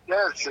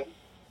yeah,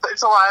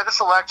 it's alive.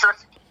 It's electric.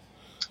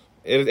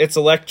 It's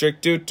electric.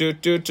 Do.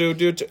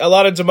 A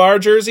lot of DeMar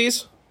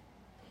jerseys.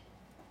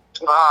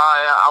 A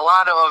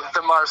lot of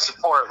them are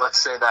support. Let's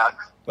say that.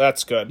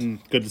 That's good.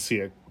 Good to see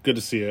it. Good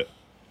to see it.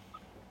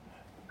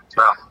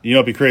 So, You know,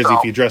 it'd be crazy So-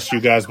 if you dressed you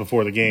guys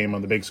before the game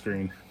on the big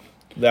screen.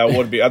 That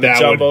would be on the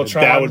That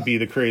jumbotron. would be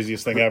the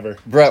craziest thing ever.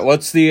 Brett,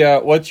 what's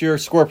your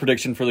score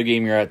prediction for the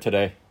game you're at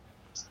today?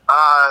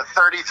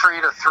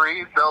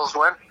 33-3, Bills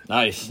win.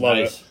 Nice, Love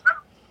nice.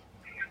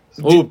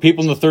 Ooh,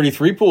 people in the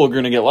 33 pool are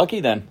going to get lucky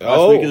then. Last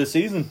Oh. week of the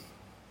season.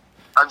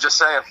 I'm just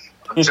saying.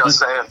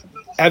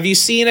 Have you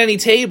seen any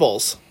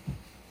tables?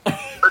 No,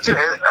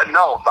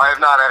 I have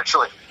not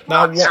actually.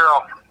 Not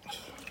Zero.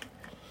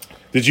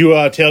 Did you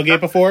tailgate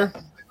before?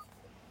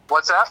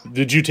 What's that?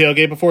 Did you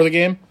tailgate before the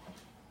game?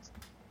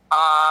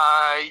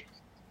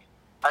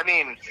 I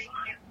mean,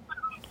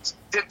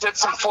 did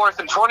some 4th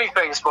and 20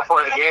 things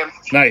before the game.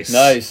 Nice.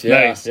 Nice,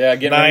 yeah. Nice. Yeah,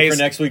 getting ready Nice.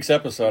 for next week's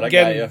episode. I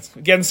got you.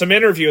 Getting some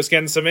interviews,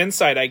 getting some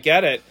insight. I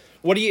get it.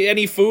 What do you?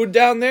 Any food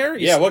down there?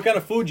 Yeah, what kind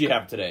of food do you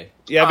have today?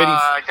 You have any?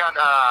 I got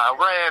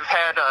I've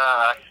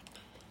had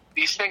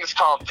these things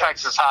called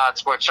Texas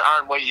Hots, which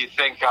aren't what you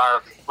think they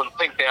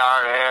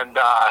are, and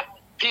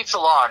pizza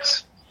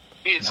logs.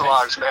 Pizza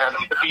logs, man.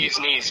 The bee's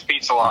knees,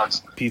 pizza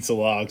logs. Pizza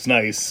logs.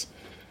 Nice.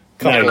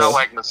 Couple No of-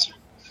 likeness.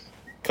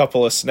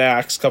 Couple of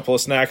snacks.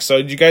 So,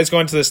 did you guys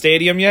go into the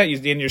stadium yet? You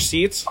in your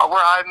seats?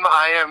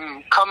 I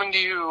am coming to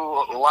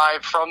you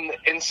live from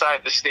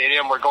inside the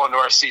stadium. We're going to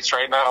our seats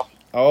right now.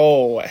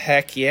 Oh,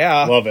 heck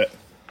yeah! Love it.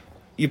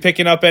 You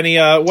picking up any?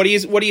 What are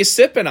you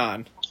sipping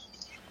on?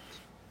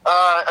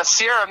 A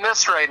Sierra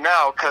Mist right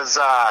now because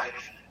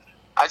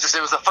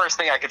it was the first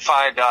thing I could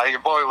find. Your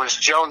boy was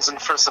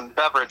jonesing for some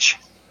beverage.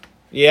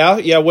 Yeah.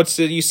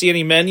 You see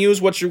any menus?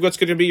 What's going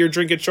to be your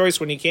drink of choice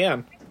when you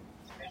can?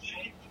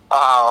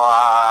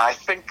 I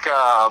think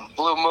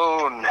Blue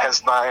Moon has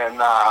been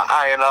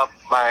eyeing up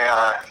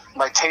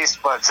my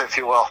taste buds, if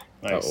you will.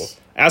 Nice.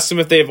 Ask them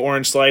if they have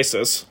orange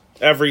slices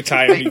every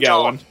time you get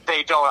one.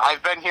 They don't.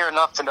 I've been here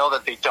enough to know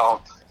that they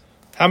don't.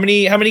 How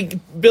many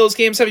Bills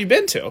games have you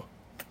been to?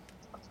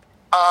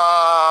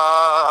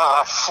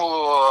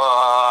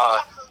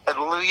 At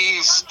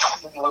least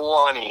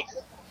 20.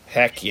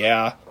 Heck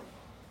yeah.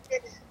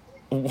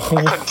 I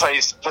couldn't tell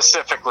you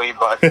specifically,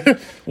 but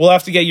We'll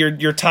have to get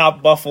your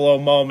top Buffalo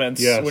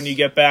moments Yes. when you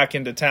get back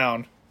into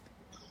town.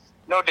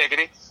 no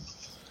diggity,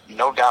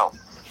 no doubt.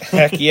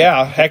 Heck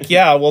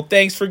yeah. Well,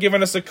 thanks for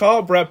giving us a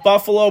call, Brett.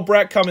 Buffalo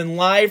Brett coming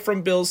live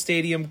from Bills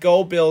Stadium.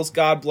 Go Bills.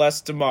 God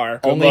bless DeMar.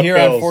 Only luck, here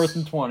on Bills. 4th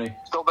and 20.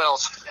 Go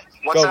Bills.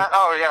 What's Go. that?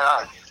 Oh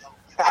yeah.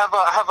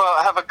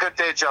 Have a good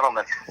day,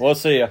 gentlemen. We'll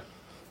see you.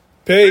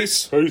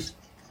 Peace. Peace.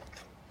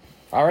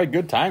 All right,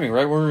 good timing.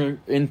 Right, we're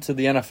into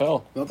the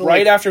NFL.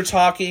 Right after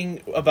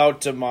talking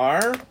about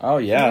DeMar, Oh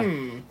yeah,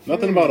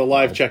 Nothing about a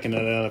live check-in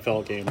at an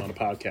NFL game on a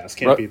podcast.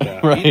 Can't beat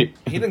that. right.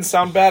 he didn't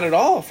sound bad at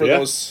all for Yeah.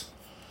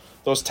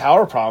 those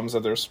tower problems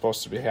that they're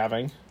supposed to be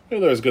having. Yeah,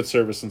 there's good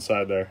service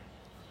inside there.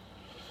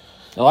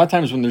 A lot of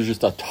times when there's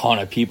just a ton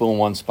of people in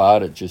one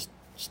spot, it just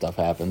stuff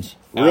happens.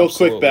 Real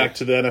Absolutely. quick, back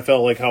to the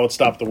NFL, like how it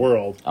stopped the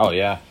world. Oh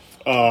yeah,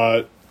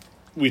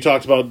 We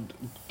talked about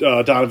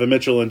Donovan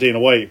Mitchell and Dana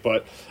White,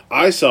 but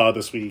I saw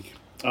this week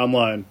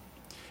online,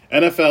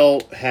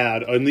 NFL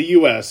had, in the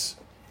U.S.,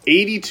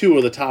 82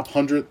 of the top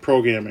 100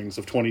 programmings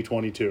of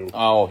 2022.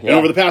 Oh, yeah. And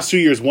over the past 2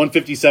 years,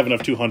 157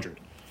 of 200.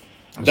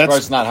 I'm That's surprised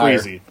it's not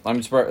crazy. higher.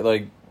 I'm surprised.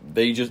 Like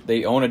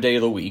they own a day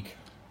of the week.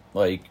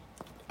 Like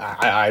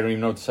I don't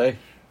even know what to say.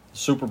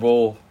 Super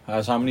Bowl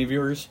has how many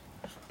viewers?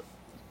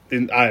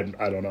 And I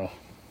don't know.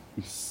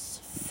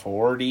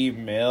 40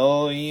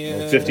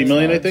 million. 50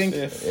 million, I think.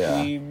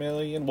 50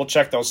 million. We'll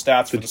check those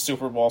stats for the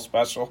Super Bowl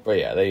special. But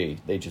yeah, they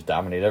just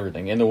dominate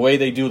everything. And the way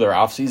they do their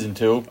off season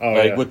too, Oh,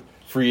 like yeah. with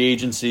free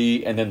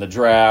agency and then the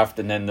draft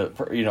and then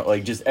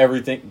like just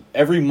everything.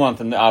 Every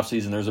month in the off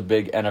season, there's a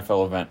big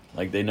NFL event.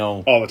 Like they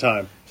know. All the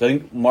time. So I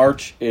think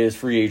March is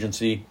free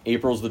agency,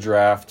 April's the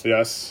draft,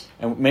 Yes.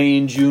 and May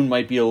and June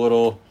might be a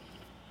little.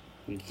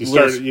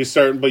 You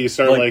start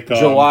like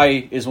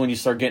July is when you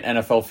start getting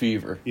NFL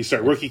fever. you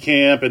start rookie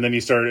camp, and then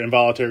you start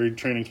involuntary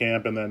training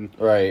camp, and then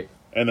Right.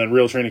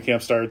 real training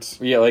camp starts.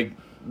 Yeah, like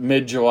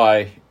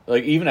mid-July,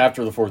 like even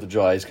after the 4th of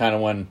July is kind of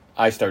when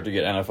I start to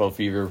get NFL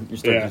fever. You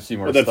start Yeah. to see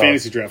more But then stuff.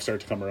 fantasy drafts start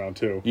to come around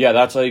too. Yeah,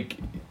 that's like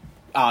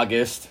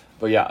August.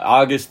 But yeah,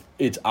 August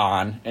it's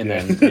on, and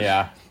then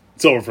yeah,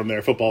 It's over from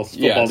there. Football's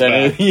yeah,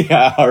 back.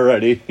 yeah,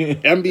 already.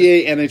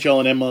 NBA,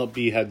 NHL, and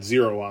MLB had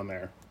 0 on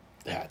there.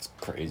 That's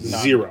crazy.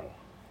 0.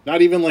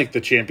 Not even like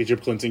the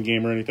championship Clinton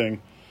game or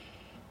anything.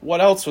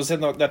 What else was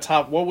in the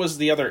top? What was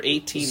the other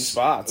 18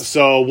 spots?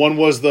 So one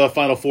was the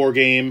Final Four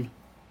game.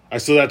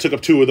 That took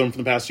up 2 of them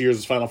from the past 2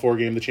 years. The Final Four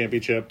game, the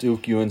championship.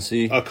 Duke, UNC.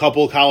 A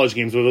couple college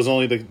games, but it was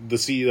only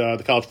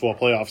the college football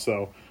playoffs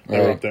though. They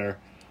were Right. up there.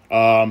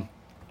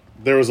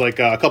 There was like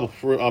a couple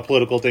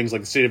political things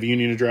like the State of the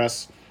Union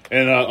address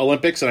and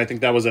Olympics, and I think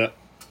that was it.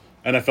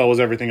 NFL was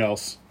everything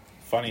else.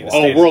 Funny.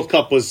 World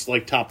Cup was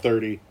like top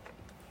 30.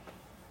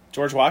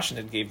 George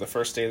Washington gave the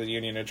first State of the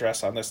Union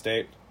address on this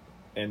date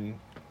in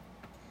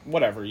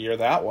whatever year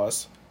that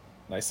was.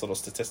 Nice little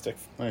statistic.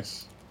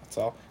 Nice. That's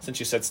all. Since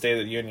you said State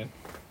of the Union.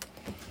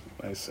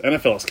 Nice.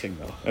 NFL is king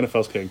though.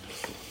 NFL's king.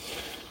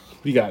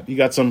 You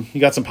got some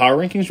power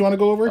rankings you want to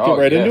go over? Get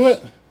right into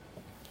it.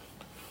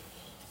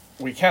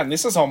 We can.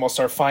 This is almost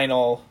our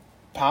final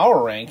power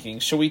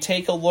rankings. Should we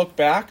take a look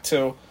back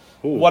to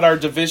what our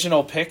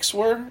divisional picks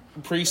were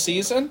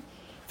preseason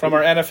from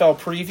our NFL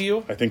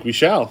preview? I think we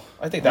shall.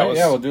 I think that was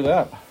we'll do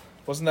that.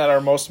 wasn't that our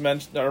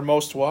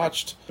most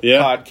watched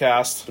Yeah.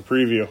 podcast The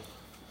preview.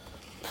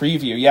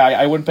 preview. Yeah,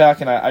 I went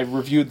back and I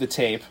reviewed the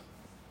tape.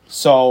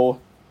 So,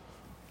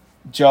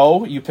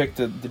 Joe, you picked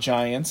the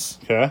Giants.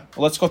 Okay.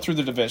 Let's go through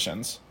the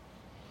divisions.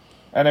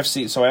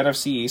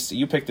 NFC East,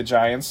 you picked the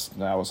Giants.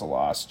 That was a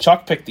loss.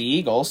 Chuck picked the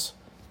Eagles.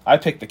 I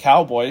picked the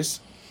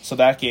Cowboys. So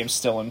that game's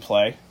still in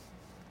play.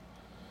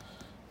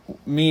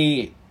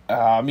 Me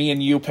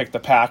and you picked the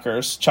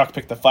Packers. Chuck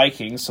picked the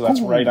Vikings, so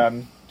that's right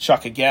on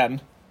Chuck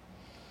again.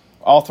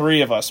 All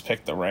 3 of us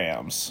picked the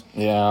Rams.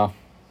 Yeah.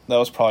 That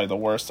was probably the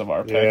worst of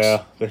our picks.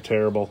 Yeah, they're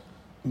terrible.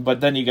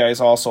 But then you guys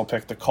also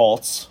picked the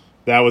Colts.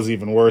 That was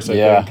even worse, I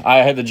Yeah. think. I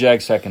had the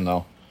Jags second,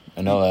 though.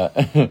 I know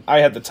that. I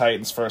had the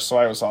Titans first, so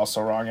I was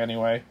also wrong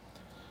anyway.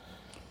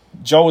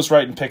 Joe was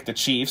right and picked the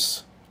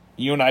Chiefs.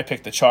 You and I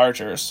picked the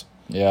Chargers.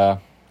 Yeah.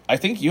 I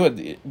think you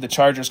had the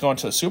Chargers going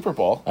to the Super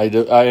Bowl. I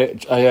do.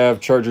 I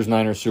have Chargers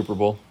Niners Super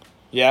Bowl.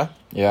 Yeah?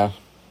 Yeah.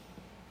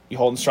 You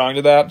holding strong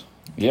to that?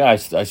 Yeah,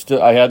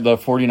 I had the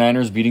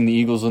 49ers beating the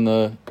Eagles in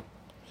the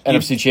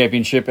NFC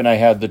Championship, and I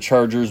had the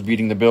Chargers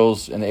beating the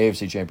Bills in the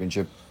AFC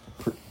Championship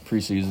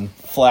preseason.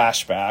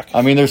 Flashback.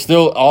 I mean, they're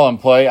still all in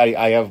play.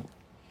 I have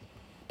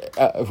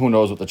who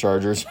knows with the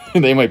Chargers.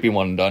 They might be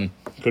one and done.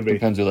 Could be.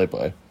 Depends who they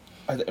play.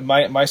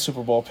 My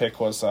Super Bowl pick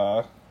was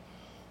it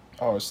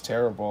was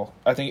terrible.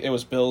 I think it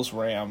was Bills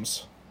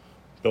Rams.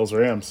 Bills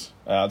Rams.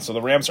 So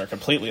the Rams are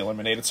completely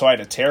eliminated. So I had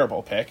a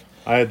terrible pick.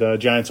 I had the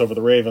Giants over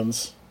the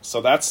Ravens. So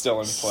that's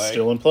still in play.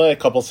 Still in play. A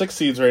couple 6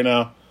 seeds right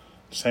now.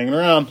 Just hanging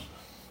around.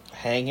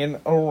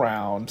 Hanging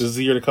around. This is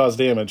the year to cause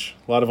damage.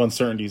 A lot of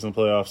uncertainties in the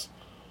playoffs.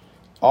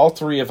 All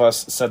 3 of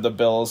us said the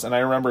Bills, and I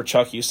remember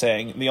Chuck you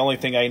saying the only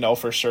thing I know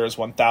for sure is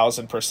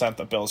 1,000%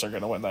 the Bills are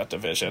going to win that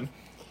division.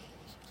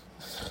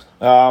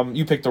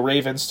 You picked the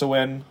Ravens to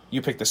win.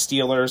 You picked the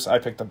Steelers. I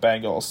picked the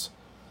Bengals.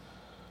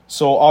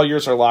 So all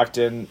yours are locked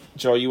in.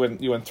 Joe, you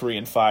went 3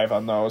 and 5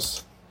 on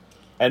those,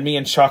 and me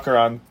and Chuck are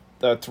on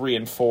 3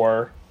 and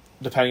 4,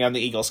 depending on the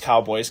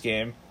Eagles-Cowboys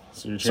game.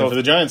 So you're cheering for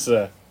the Giants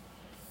today.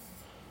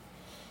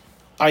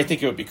 I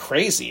think it would be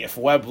crazy if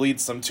Webb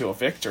leads them to a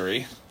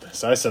victory.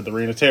 So I said the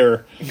Reign of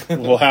Terror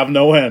will have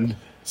no end.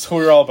 So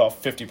we were all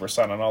about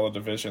 50% on all the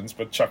divisions,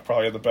 but Chuck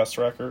probably had the best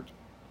record.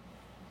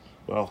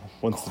 Well,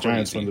 once the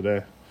Giants win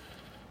today.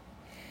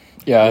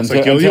 Yeah, Looks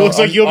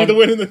like you'll be the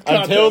win in the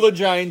contest. until the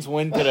Giants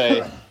win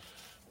today.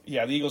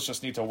 Yeah, the Eagles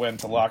just need to win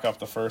to lock up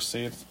the first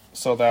seed,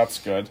 so that's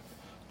good.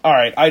 All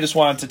right, I just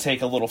wanted to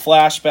take a little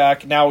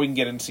flashback. Now we can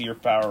get into your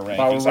power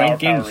rankings. Our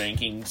power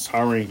rankings.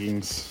 Power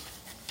rankings.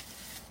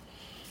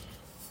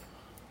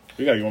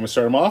 You want me to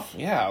start them off?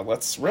 Yeah,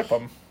 let's rip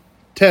them.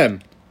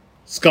 10.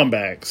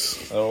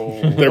 Scumbags. Oh,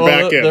 They're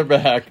back in. They're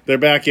back. They're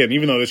back in,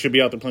 even though they should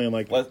be out there playing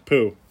like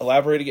poo.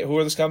 elaborate again. Who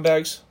are the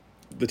scumbags?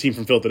 The team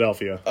from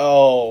Philadelphia.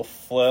 Oh,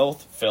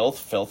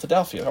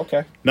 Philadelphia.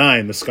 Okay.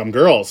 9. The Scum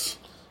Girls.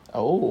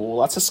 Oh,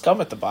 lots of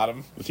scum at the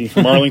bottom. The team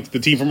from Arlington. The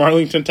team from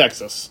Arlington,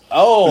 Texas.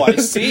 Oh, I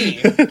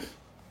see.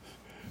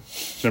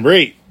 Number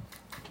 8.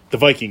 The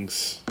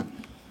Vikings.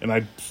 And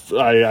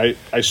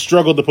I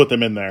struggled to put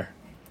them in there.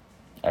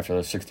 After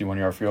the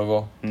 61-yard field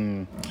goal.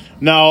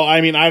 No,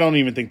 I mean I don't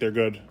even think they're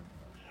good.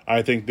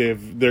 I think they're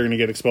going to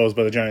get exposed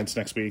by the Giants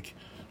next week.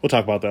 We'll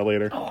talk about that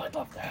later. Oh, I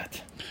love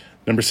that.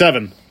 Number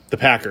 7, the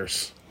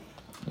Packers.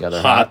 Yeah,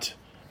 they're Hot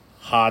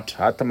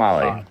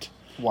tamale. hot.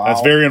 Wow.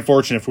 That's very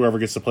unfortunate if whoever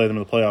gets to play them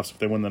in the playoffs if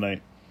they win the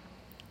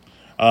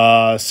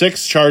night.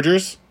 6,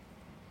 Chargers.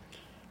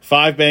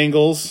 5,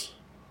 Bengals.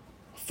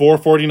 4,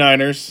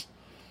 49ers.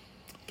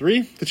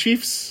 3, the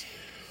Chiefs.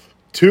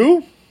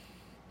 2,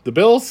 the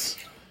Bills.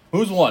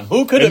 Who's one?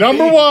 Who could And it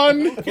number be?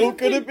 1, Who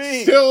could it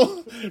be?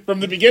 still, from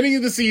the beginning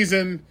of the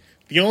season,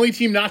 The only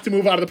team not to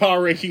move out of the power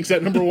rankings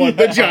at number 1,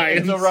 the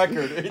Giants.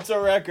 It's a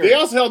record. They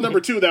also held number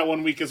 2 that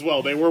 1 week as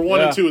well. They were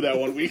 1 and 2 that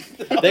 1 week.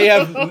 They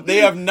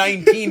have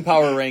 19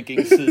 power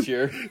rankings this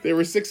year. They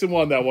were 6 and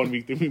 1 that 1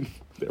 week. They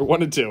were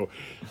 1 and 2.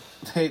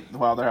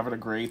 Wow, they're having a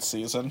great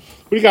season.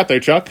 What do you got there,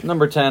 Chuck?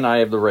 Number 10, I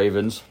have the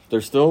Ravens.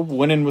 They're still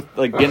winning with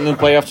getting in the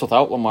playoffs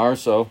without Lamar,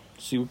 so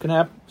see what can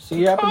happen.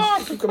 See what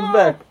happens. Who comes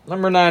back?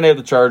 Number 9, I have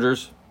the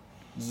Chargers.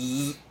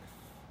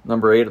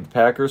 Number 8 of the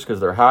Packers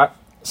because they're hot.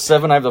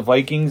 7, I have the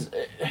Vikings.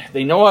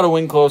 They know how to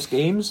win close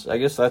games. I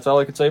guess that's all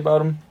I could say about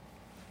them.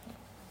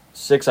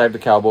 6, I have the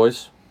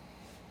Cowboys.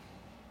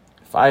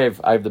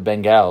 5, I have the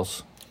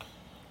Bengals.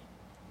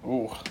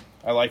 Ooh,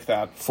 I like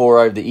that. 4,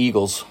 I have the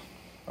Eagles.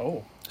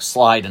 Oh.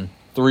 Sliding.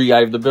 3,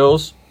 I have the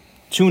Bills.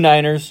 2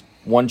 Niners.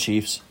 1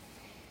 Chiefs.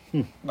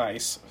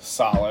 Nice.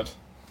 Solid.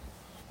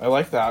 I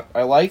like that.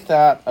 I like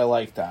that. I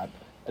like that.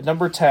 At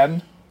number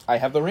 10, I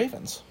have the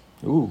Ravens.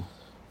 Ooh.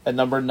 At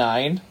number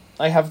 9,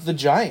 I have the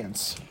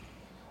Giants.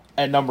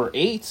 At number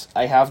 8,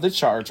 I have the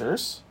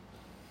Chargers.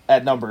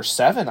 At number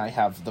 7, I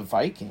have the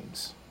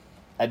Vikings.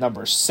 At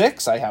number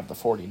 6, I have the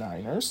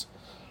 49ers.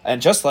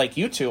 And just like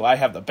you two, I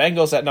have the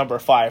Bengals at number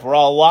 5. We're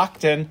all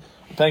locked in.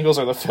 The Bengals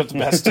are the 5th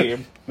best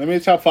team. Let me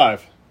top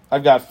 5.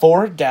 I've got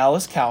 4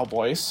 Dallas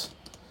Cowboys.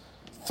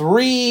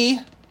 3,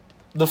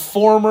 the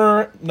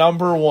former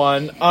number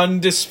 1,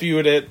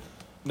 undisputed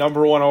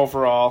number 1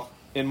 overall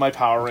in my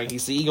power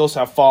rankings. The Eagles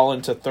have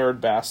fallen to 3rd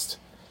best.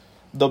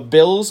 The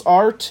Bills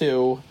are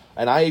 2.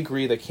 And I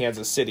agree that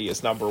Kansas City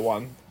is number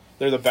 1.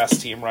 They're the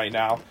best team right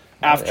now.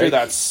 After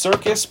that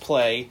circus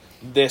play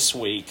this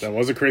week. That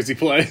was a crazy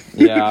play.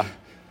 Yeah.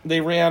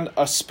 They ran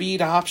a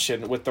speed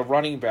option with the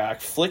running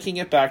back, flicking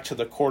it back to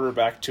the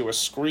quarterback to a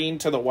screen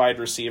to the wide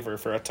receiver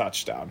for a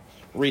touchdown.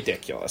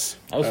 Ridiculous.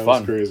 That was That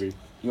fun. was crazy.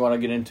 You want to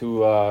get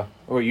into,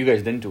 you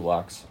guys didn't do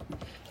locks.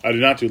 I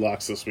did not do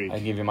locks this week. I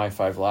give you my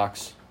 5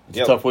 locks. It's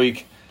Yep. a tough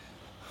week.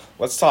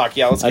 Let's talk.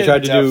 Yeah, let's get I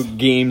tried to into do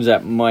games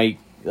that might,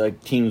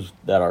 teams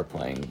that are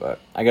playing, but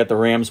I got the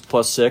Rams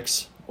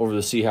 +6 over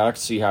the Seahawks.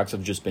 Seahawks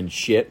have just been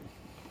shit.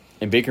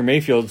 And Baker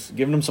Mayfield's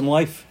giving them some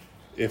life.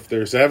 If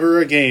there's ever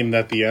a game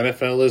that the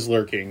NFL is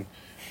lurking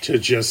to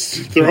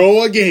just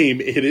throw a game,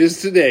 it is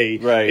today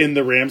in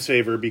the Rams'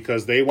 favor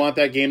because they want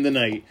that game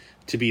tonight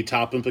to be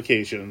top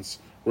implications.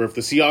 Where if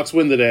the Seahawks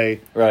win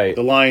today,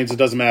 the Lions, it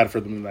doesn't matter for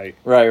them tonight.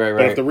 Right.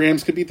 But if the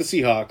Rams could beat the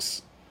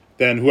Seahawks,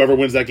 then whoever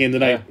wins that game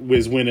tonight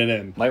is winning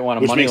in. Might want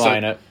to money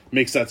line it.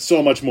 Makes that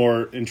so much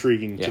more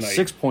intriguing tonight.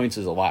 6 points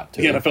is a lot,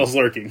 too. The NFL's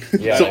lurking.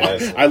 Yeah, so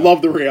it is. I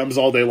love the Rams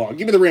all day long.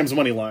 Give me the Rams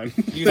money line.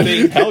 You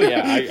think Hell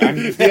yeah.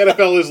 The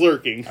NFL is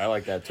lurking. I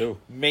like that, too.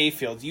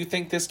 Mayfield, do you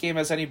think this game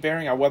has any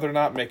bearing on whether or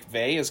not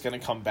McVay is going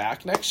to come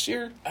back next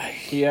year?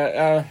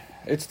 Yeah,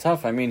 it's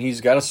tough. I mean,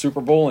 he's got a Super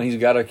Bowl, and he's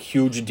got a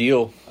huge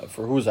deal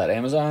for, who is that,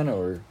 Amazon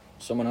or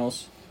someone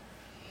else?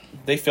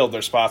 They filled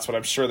their spots, but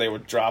I'm sure they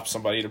would drop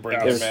somebody to bring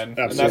him in,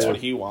 Absolutely. and that's what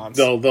he wants.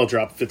 They'll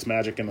drop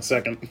Fitzmagic in a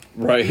second.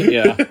 Right,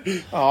 yeah.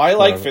 Oh, I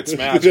like They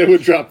Fitzmagic.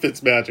 would drop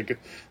Fitzmagic,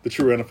 the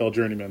true NFL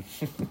journeyman.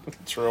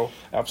 True,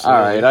 absolutely.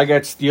 All right, I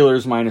got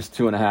Steelers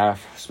 -2.5,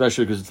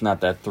 especially because it's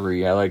not that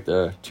 3. I like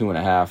the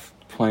 2.5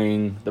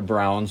 playing the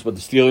Browns, but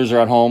the Steelers are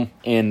at home,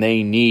 and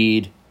they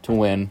need to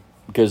win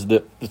because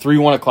the 3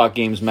 1 o'clock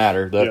games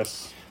matter.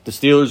 Yes. The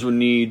Steelers would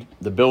need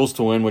the Bills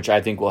to win, which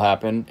I think will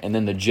happen, and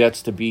then the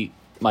Jets to beat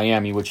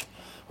Miami, which,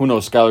 who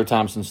knows, Skylar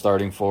Thompson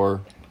starting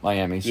for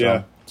Miami. So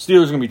Yeah.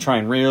 Steelers are going to be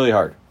trying really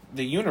hard.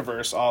 The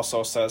universe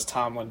also says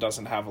Tomlin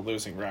doesn't have a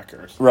losing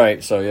record.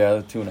 Right, so yeah,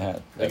 the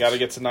 2.5. They got to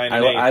get to 9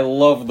 and 8. I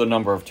love the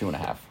number of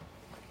 2.5.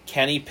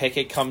 Kenny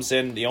Pickett comes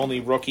in, the only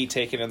rookie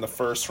taken in the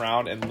first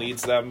round, and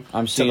leads them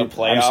I'm to saying the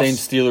playoffs. I'm saying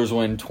Steelers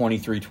win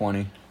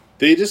 23-20.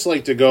 They just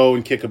like to go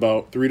and kick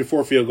about 3 to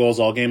 4 field goals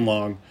all game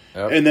long.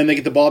 Yep. And then they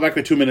get the ball back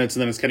with 2 minutes,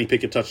 and then it's Kenny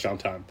Pickett touchdown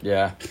time.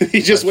 Yeah.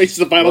 He just wastes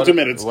the final 2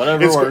 minutes.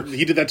 Whatever works.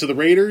 He did that to the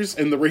Raiders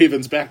and the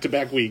Ravens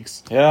back-to-back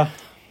weeks. Yeah.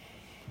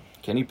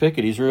 Kenny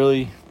Pickett, he's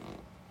doing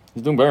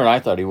better than I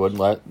thought he would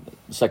the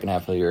second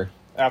half of the year.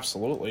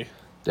 Absolutely.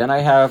 Then I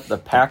have the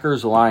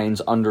Packers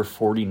Lions under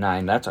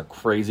 49. That's a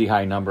crazy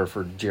high number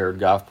for Jared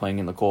Goff playing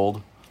in the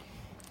cold.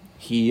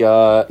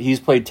 He's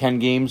played 10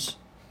 games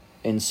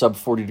in sub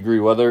 40-degree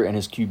weather, and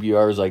his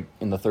QBR is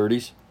in the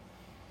 30s.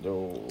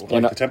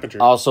 Like the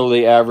temperature. Also,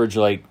 they average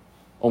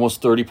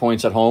almost 30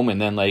 points at home and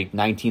then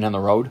 19 on the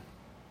road.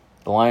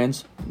 The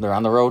Lions, they're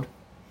on the road.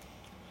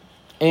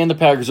 And the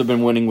Packers have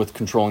been winning with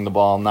controlling the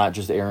ball, not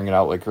just airing it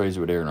out like crazy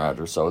with Aaron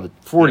Rodgers. So the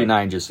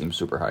 49 just seems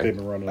super high. They've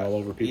been running all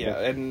over people. Yeah,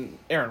 and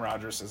Aaron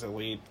Rodgers is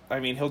elite. I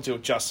mean, he'll do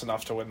just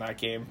enough to win that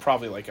game.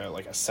 Probably like a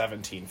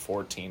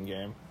 17-14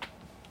 game.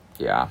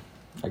 Yeah,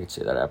 I could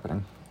see that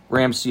happening.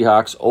 Rams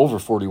Seahawks over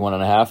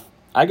 41.5.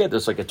 I get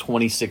this a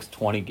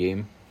 26-20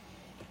 game.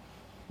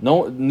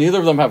 No, neither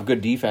of them have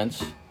good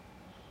defense.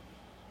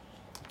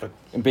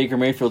 And Baker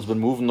Mayfield's been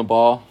moving the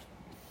ball.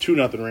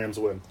 2-0 Rams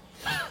win.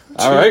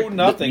 All right,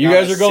 2-0 you on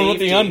guys a are going with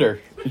the safety. under.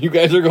 You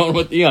guys are going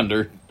with the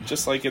under.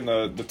 Just like in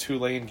the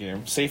Tulane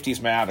game. Safeties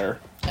matter.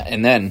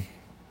 And then,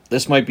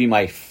 this might be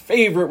my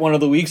favorite one of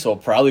the week, so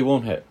it probably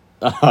won't hit.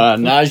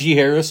 Najee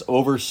Harris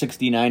over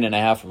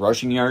 69.5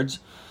 rushing yards.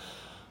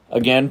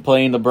 Again,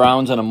 playing the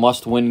Browns in a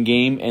must-win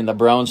game, and the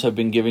Browns have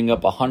been giving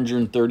up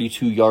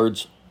 132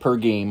 yards per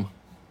game.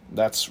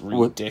 That's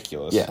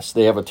ridiculous. Yes,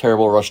 they have a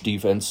terrible rush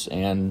defense,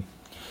 and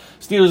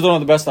Steelers don't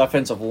have the best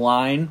offensive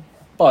line,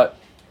 but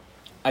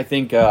I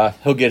think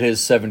he'll get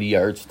his 70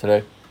 yards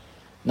today.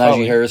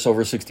 Najee Harris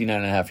over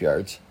 69.5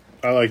 yards.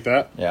 I like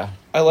that. Yeah.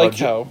 I like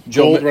how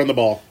Gold run the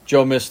ball.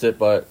 Joe missed it,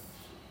 but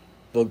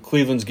the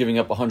Cleveland's giving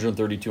up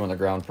 132 on the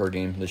ground per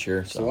game this year.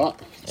 It's a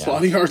lot. It's a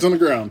lot of yards on the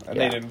ground. and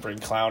they didn't bring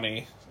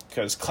Clowney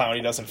because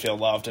Clowney doesn't feel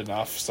loved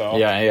enough. So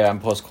Yeah, and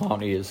plus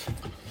Clowney is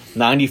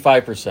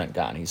 95%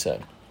 gone, he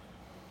said.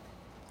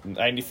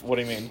 90. What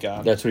do you mean,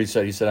 gone? That's what he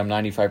said. He said, I'm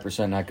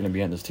 95% not going to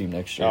be on this team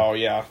next year. Oh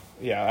yeah,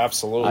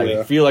 absolutely.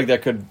 I feel like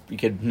you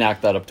could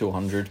knock that up to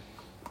 100.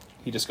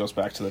 He just goes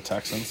back to the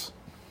Texans.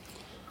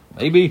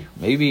 Maybe.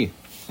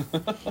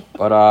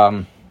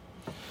 But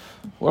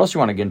what else you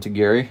want to get into,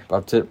 Gary,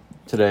 about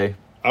today?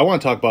 I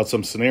want to talk about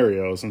some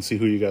scenarios and see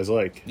who you guys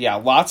like. Yeah,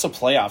 lots of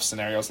playoff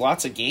scenarios,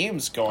 lots of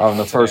games going on In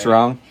the first today.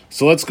 round?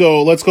 So let's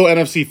go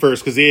NFC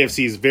first because the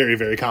AFC is very,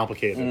 very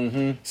complicated.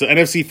 Mm-hmm. So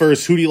NFC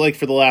first, who do you like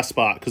for the last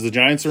spot? Because the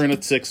Giants are in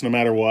at 6 no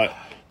matter what.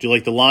 Do you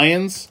like the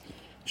Lions?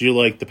 Do you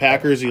like the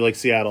Packers? Do you like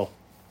Seattle?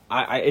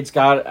 How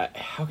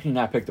can you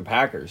not pick the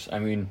Packers? I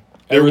mean,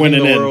 They're everything winning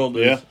in the in. world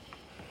is, Yeah.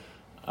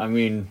 I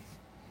mean,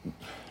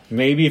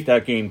 maybe if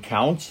that game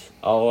counts,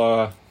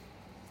 I'll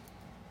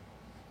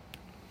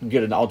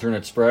get an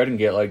alternate spread and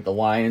get like the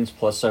Lions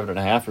plus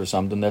 7.5 or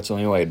something. That's the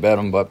only way I'd bet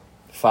them. But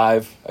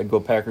 5, I'd go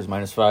Packers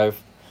 -5.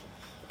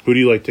 Who do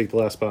you like to take the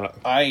last spot?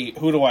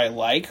 Who do I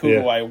like? Who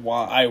Yeah. do I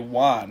want? I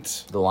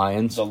want The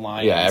Lions. the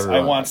Lions. Yeah, I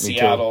everyone. want Me too.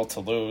 Seattle to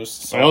lose.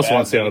 So I also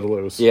want badly. Seattle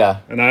to lose. Yeah.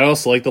 And I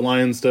also like the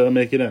Lions to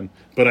make it in.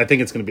 But I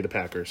think it's going to be the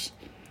Packers.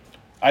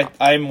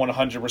 I'm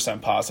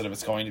 100% positive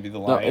it's going to be the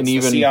Lions, and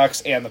even- the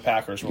Seahawks, and the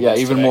Packers. Will Yeah,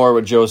 lose even today. more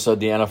what Joe said.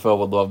 The NFL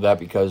would love that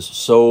because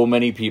so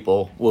many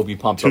people will be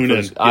pumped Tune up for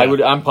in, this.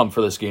 yeah. I'm pumped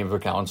for this game if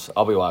it counts.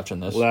 I'll be watching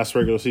this. Last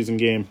regular season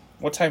game.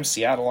 What time's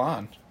Seattle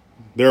on?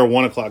 They're a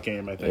 1 o'clock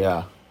game, I think.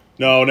 Yeah,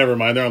 No, never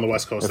mind. They're on the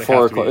West Coast. it's They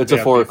have to be- It's they a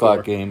have to 4 be o'clock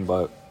 4. game,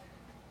 but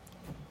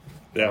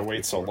Yeah,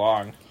 wait so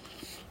long.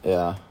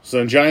 yeah, So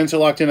the Giants are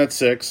locked in at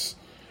 6.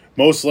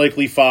 Most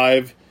likely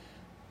 5.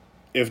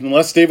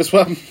 Unless Davis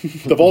Webb,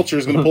 the Vulture,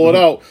 is going to pull it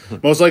out.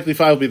 Most likely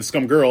 5 will be the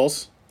Scum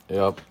Girls.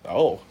 yep.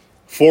 Oh,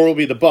 4 will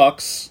be the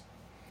Bucks.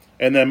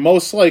 And then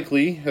most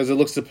likely, as it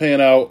looks to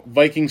pan out,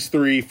 Vikings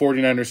 3,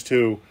 49ers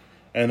 2,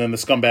 and then the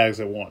Scumbags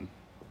at 1.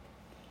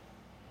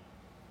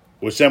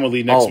 Which then will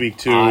lead next week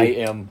to...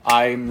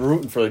 I'm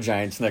rooting for the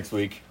Giants next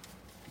week.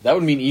 That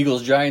would mean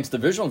Eagles Giants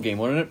divisional game,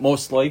 wouldn't it?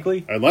 Most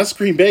likely. Unless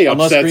Green Bay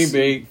Unless upsets Green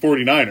Bay-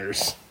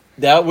 49ers.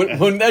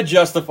 Wouldn't that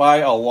justify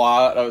a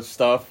lot of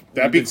stuff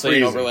That'd we've be been saying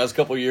crazy. over the last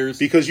couple of years?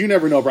 Because you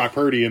never know Brock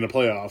Purdy in the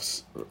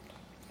playoffs.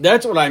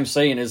 That's what I'm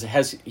saying.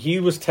 He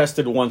was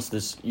tested once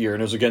this year,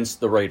 and it was against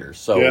the Raiders.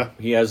 So Yeah.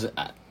 he has.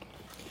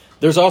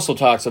 There's also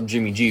talks of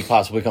Jimmy G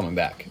possibly coming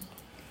back.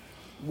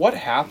 what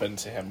happened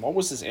to him? What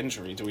was his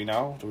injury? Do we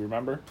know? Do we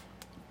remember?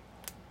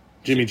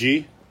 Jimmy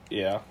G?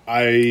 Yeah,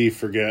 I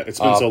forget. It's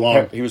been so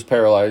long. He was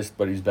paralyzed,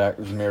 but he's back. It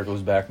was a miracle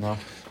he's back now.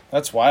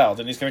 that's wild.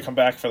 And he's going to come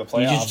back for the He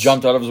playoffs. just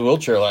jumped out of his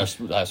wheelchair last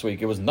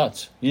week. It was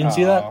nuts. You didn't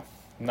see that? Oh,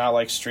 not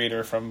like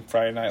Streeter from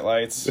Friday Night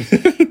Lights,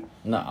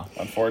 No.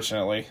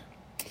 unfortunately.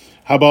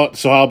 How about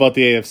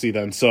the AFC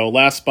then? So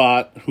last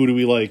spot, who do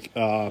we like?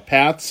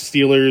 Pats,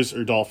 Steelers,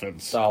 or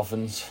Dolphins?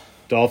 Dolphins.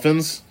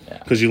 Dolphins? Yeah.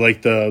 Because you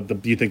like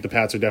you think the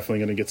Pats are definitely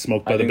going to get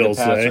smoked by I the think Bills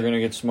the Pats today? are going to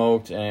get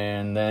smoked,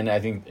 and then I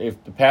think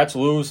if the Pats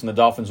lose and the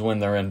Dolphins win,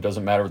 they're in.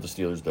 Doesn't matter what the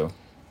Steelers do.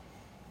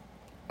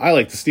 I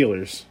like the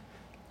Steelers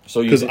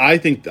So because the I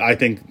think Jets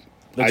the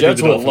would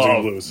Dolphins are love.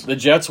 going to lose. The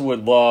Jets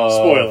would love.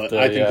 Spoil it. to-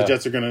 I think the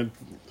Jets are going to,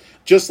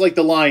 just like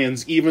the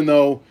Lions. Even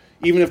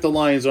if the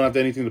Lions don't have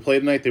anything to play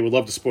tonight, they would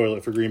love to spoil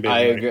it for Green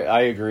Bay. tonight.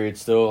 I agree.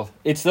 It's still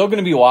going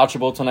to be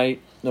watchable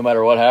tonight, no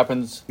matter what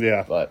happens.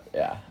 Yeah. But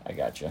yeah, I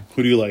got you.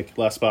 Who do you like?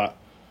 Last spot.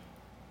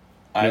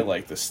 I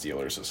like the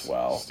Steelers as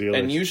well. Steelers.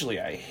 And usually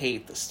I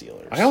hate the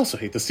Steelers. I also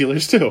hate the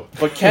Steelers too.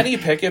 But Kenny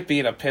Pickett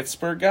being a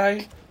Pittsburgh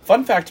guy,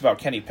 fun fact about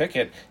Kenny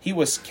Pickett, he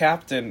was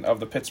captain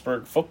of the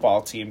Pittsburgh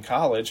football team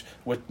college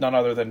with none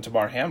other than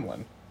Damar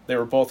Hamlin. They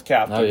were both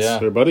captains. Oh, yeah.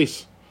 They're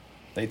buddies.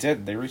 They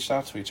did. They reached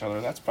out to each other.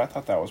 I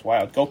thought that was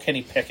wild. Go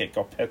Kenny Pickett.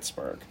 Go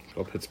Pittsburgh.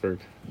 Go Pittsburgh.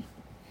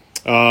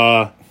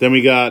 Then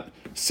we got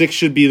 6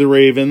 should be the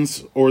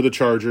Ravens or the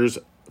Chargers.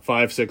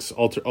 5, 6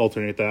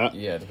 alternate that.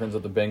 Yeah, it depends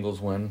if the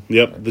Bengals win.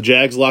 Yep. The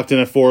Jags locked in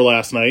at 4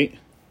 last night.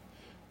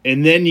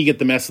 And then you get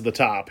the mess at the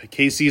top.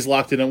 KC's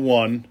locked in at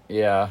 1.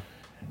 Yeah,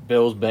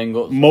 Bills,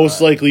 Bengals.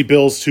 Most likely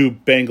Bills 2,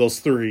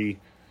 Bengals 3.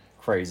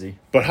 Crazy.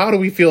 But how do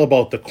we feel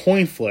about the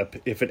coin flip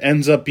if it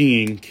ends up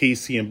being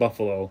KC and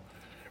Buffalo?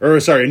 Or,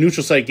 sorry, a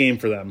neutral site game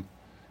for them.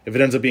 If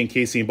it ends up being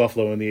KC and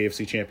Buffalo in the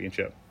AFC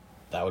Championship.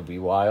 That would be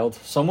wild.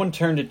 Someone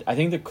turned it. I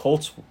think the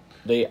Colts.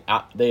 They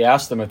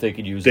asked them if they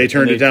could use it. They and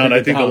turned it down. turned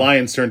I think the down.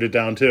 Lions turned it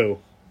down too.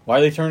 Why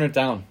they turn it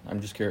down?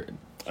 I'm just curious.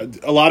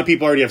 A lot of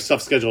people already have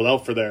stuff scheduled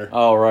out for there.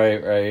 Oh,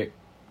 right.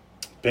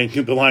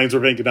 banking. The Lions were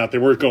banking out. They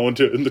weren't going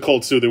to in the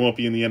Colts too. They won't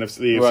be in the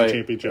AFC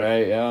Championship.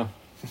 Right, yeah.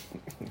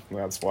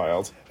 That's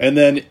wild. And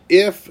then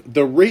if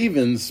the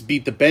Ravens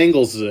beat the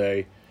Bengals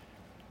today,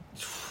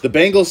 the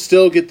Bengals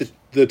still get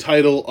the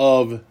title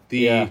of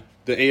the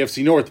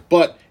AFC North,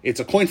 but it's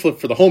a coin flip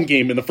for the home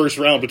game in the first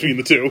round between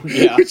the two,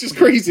 which is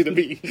crazy to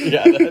me.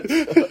 Yeah,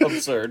 that's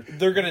absurd.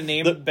 They're going to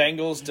name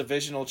Bengals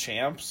divisional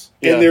champs.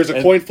 And there's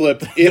a coin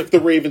flip if the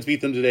Ravens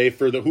beat them today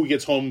for who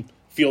gets home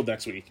field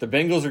next week. The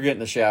Bengals are getting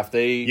the shaft.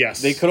 They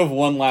Yes. could have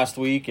won last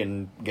week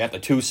and got the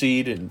 2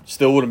 seed and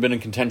still would have been in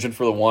contention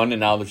for the 1, and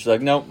now they're just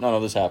like, nope, none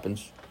of this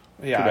happens.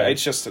 Yeah, Too bad.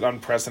 it's just an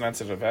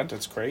unprecedented event.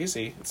 It's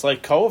crazy. It's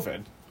like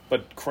COVID,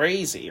 but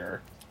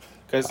crazier.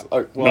 Because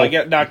no. I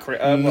get not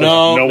crazy.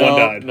 No one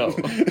died. No.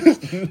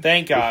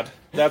 Thank God.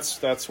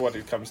 That's what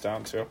it comes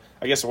down to.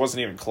 I guess it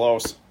wasn't even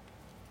close.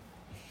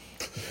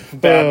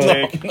 Bad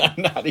take.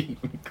 Not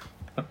even.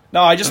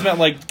 No, I just meant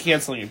like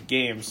canceling of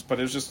games, but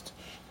it was just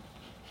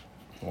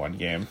one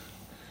game.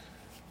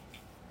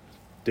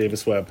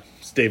 Davis Webb.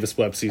 It's Davis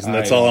Webb season.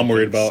 That's I all I'm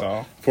worried think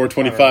about. so.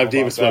 425 I don't know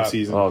Davis about Webb that.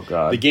 season. Oh,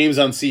 God. The game's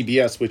on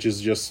CBS, which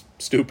is just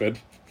stupid.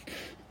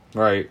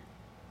 Right.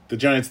 The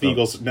Giants and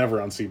Eagles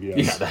never on CBS.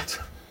 Yeah, that's...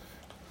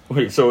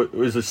 Wait, so it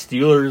was the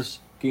Steelers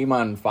game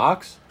on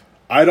Fox?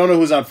 I don't know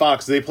who's on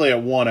Fox. They play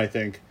at 1, I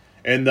think.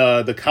 And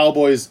the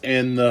Cowboys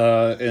and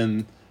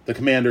the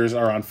Commanders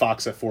are on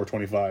Fox at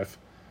 425.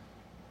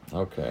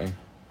 Okay.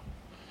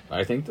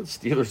 I think the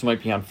Steelers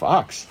might be on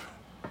Fox.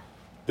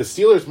 The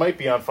Steelers might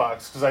be on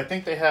Fox because I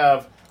think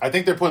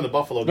they're putting the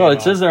Buffalo game No, it on.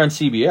 says they're on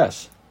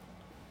CBS.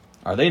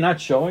 Are they not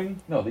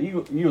showing? No, the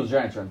Eagles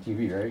Giants are on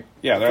TV, right?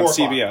 Yeah, they're on 4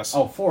 o'clock. CBS.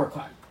 Oh, 4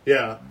 o'clock.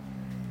 Yeah.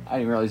 I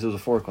didn't realize it was a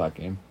 4 o'clock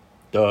game.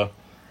 Duh.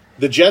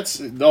 The Jets,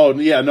 the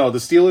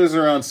Steelers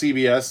are on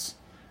CBS,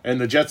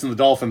 and the Jets and the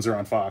Dolphins are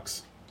on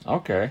Fox.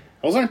 Okay.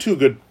 Those aren't too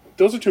good.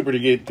 Those are two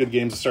pretty good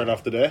games to start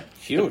off the day.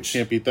 Huge.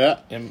 Can't beat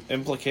that.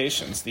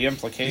 Implications. The The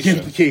implication.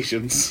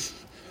 implications.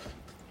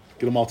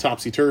 Get them all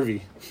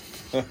topsy-turvy.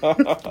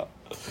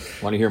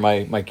 Want to hear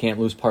my can't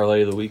lose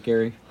parlay of the week,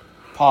 Gary?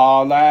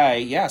 Parlay.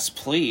 Yes,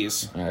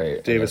 please. All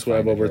right. Davis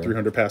Webb over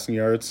 300 passing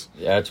yards.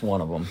 Yeah, it's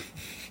one of them.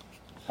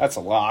 That's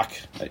a lock.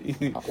 So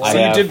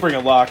have- you did bring a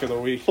lock of the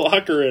week.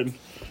 Lock her in.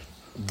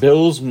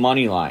 Bills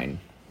money line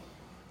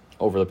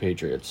over the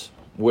Patriots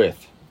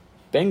with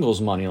Bengals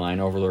money line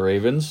over the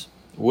Ravens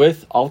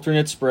with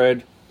alternate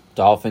spread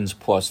Dolphins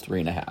plus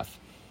 3.5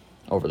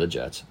 over the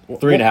Jets.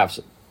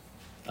 3.5.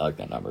 I like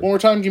that number. One more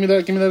time. Give me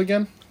that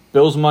again.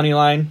 Bills money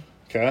line,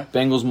 Okay.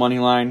 Bengals money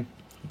line,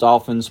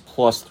 Dolphins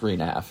plus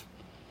 3.5.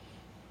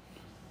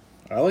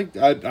 I like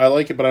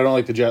it, but I don't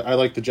like the Jets. I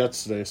like the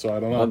Jets today, so I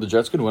don't know. Well, the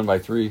Jets could win by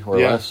 3 or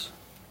Yeah. less.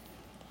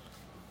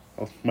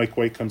 Oh, Mike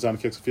White comes on and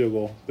kicks a field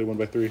goal. They win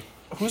by 3.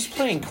 Who's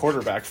playing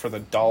quarterback for the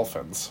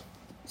Dolphins?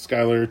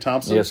 Skylar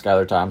Thompson. Yeah,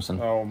 Skylar Thompson.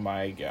 Oh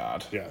my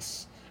God.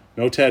 Yes.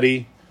 No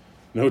Teddy.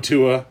 No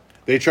Tua.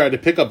 They tried to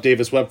pick up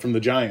Davis Webb from the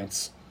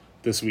Giants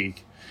this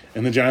week.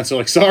 And the Giants are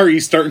like, sorry,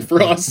 he's starting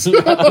for us.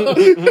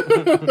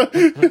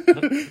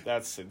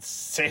 That's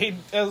insane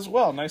as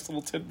well. Nice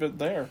little tidbit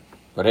there.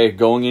 But hey,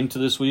 going into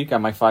this week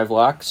on my 5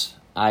 locks,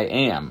 I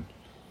am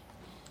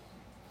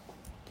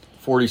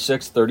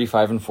 46,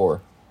 35, and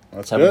 4.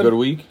 That's Have good. a good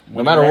week. No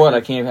Winning matter what, record.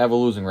 I can't have a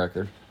losing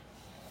record.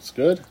 That's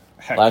good.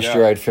 Heck Last yeah.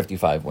 year I had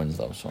 55 wins,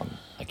 though, so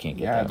I can't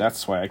get Yeah, that.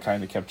 that's why I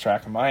kind of kept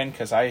track of mine,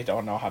 because I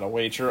don't know how to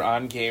wager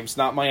on games.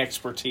 Not my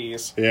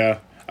expertise. Yeah.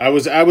 I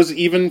was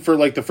even for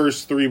like the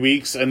first 3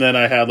 weeks, and then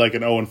I had like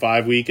an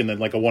 0-5 week, and then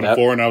like a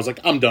 1-4, and I was like,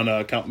 I'm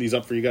done counting these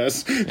up for you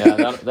guys. Yeah,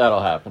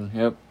 that'll happen.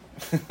 Yep.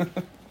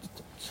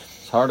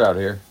 It's hard out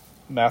here.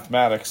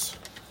 Mathematics.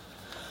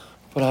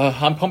 But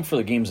I'm pumped for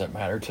the games that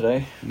matter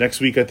today. Next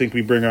week, I think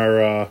we bring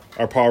our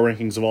power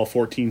rankings of all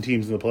 14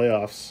 teams in the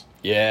playoffs.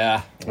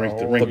 Yeah. Rank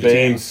the The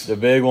teams.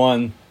 big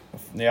one.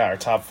 Yeah, our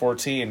top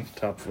 14.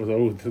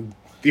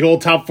 The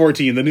old top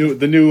 14, the new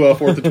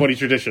 4th and 20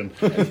 tradition.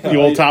 The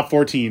old top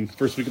 14,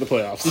 first week of the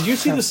playoffs. Did you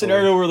see the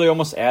scenario where they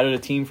almost added a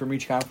team from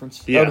each conference?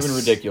 That would have Yes. been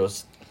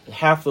ridiculous.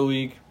 Half the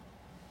league.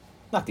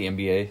 Not the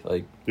NBA.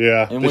 Like,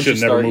 Yeah, And they once should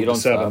you never start, you move to don't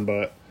 7, stop.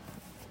 but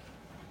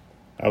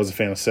I was a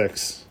fan of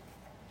 6.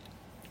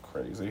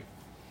 Crazy.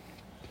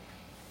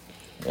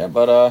 yeah,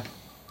 but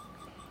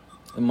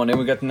and Monday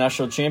we got the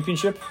national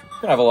championship.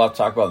 We're gonna have a lot to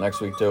talk about next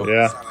week too.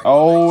 Yeah.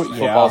 Oh,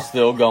 Football's yeah.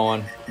 still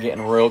going,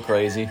 getting real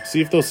crazy.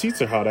 See if those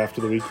seats are hot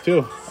after the week,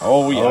 too.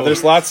 Oh, yeah. Oh.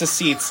 There's lots of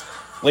seats.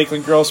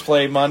 Lakeland girls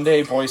play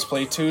Monday, boys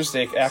play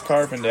Tuesday at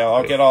Carbondale.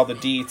 I'll get all the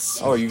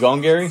deets. Oh, are you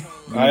going, Gary?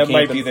 You I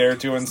might camping? be there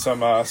doing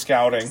some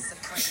scouting.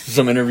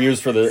 Some interviews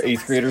for the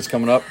 8th graders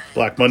coming up.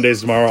 Black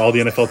Mondays tomorrow, all the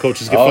NFL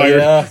coaches get Oh fired.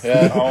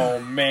 yeah. Oh,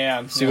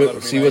 man. See Yeah,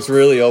 that'd be see nice. what's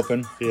really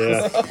open.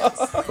 Yeah.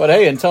 But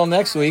hey, until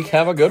next week,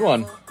 have a good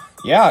one.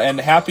 Yeah, and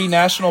happy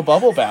National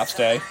Bubble Bath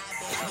Day.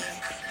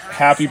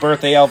 Happy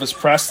birthday, Elvis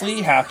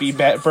Presley. Happy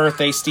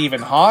birthday,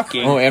 Stephen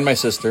Hawking. Oh, and my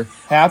sister.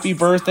 Happy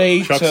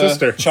birthday Chuck's to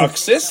sister.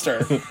 Chuck's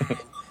sister.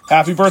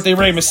 Happy birthday,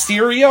 Rey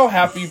Mysterio.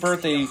 Happy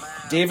birthday,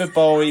 David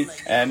Bowie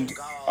and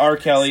R.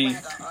 Kelly.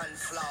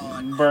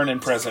 Burn in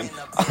prison.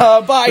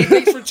 Bye.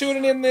 Thanks for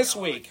tuning in this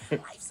week.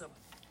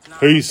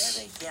 Peace.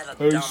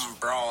 Peace.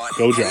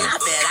 Go Giants. I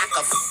bet I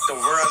could f the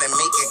world and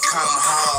make it come home.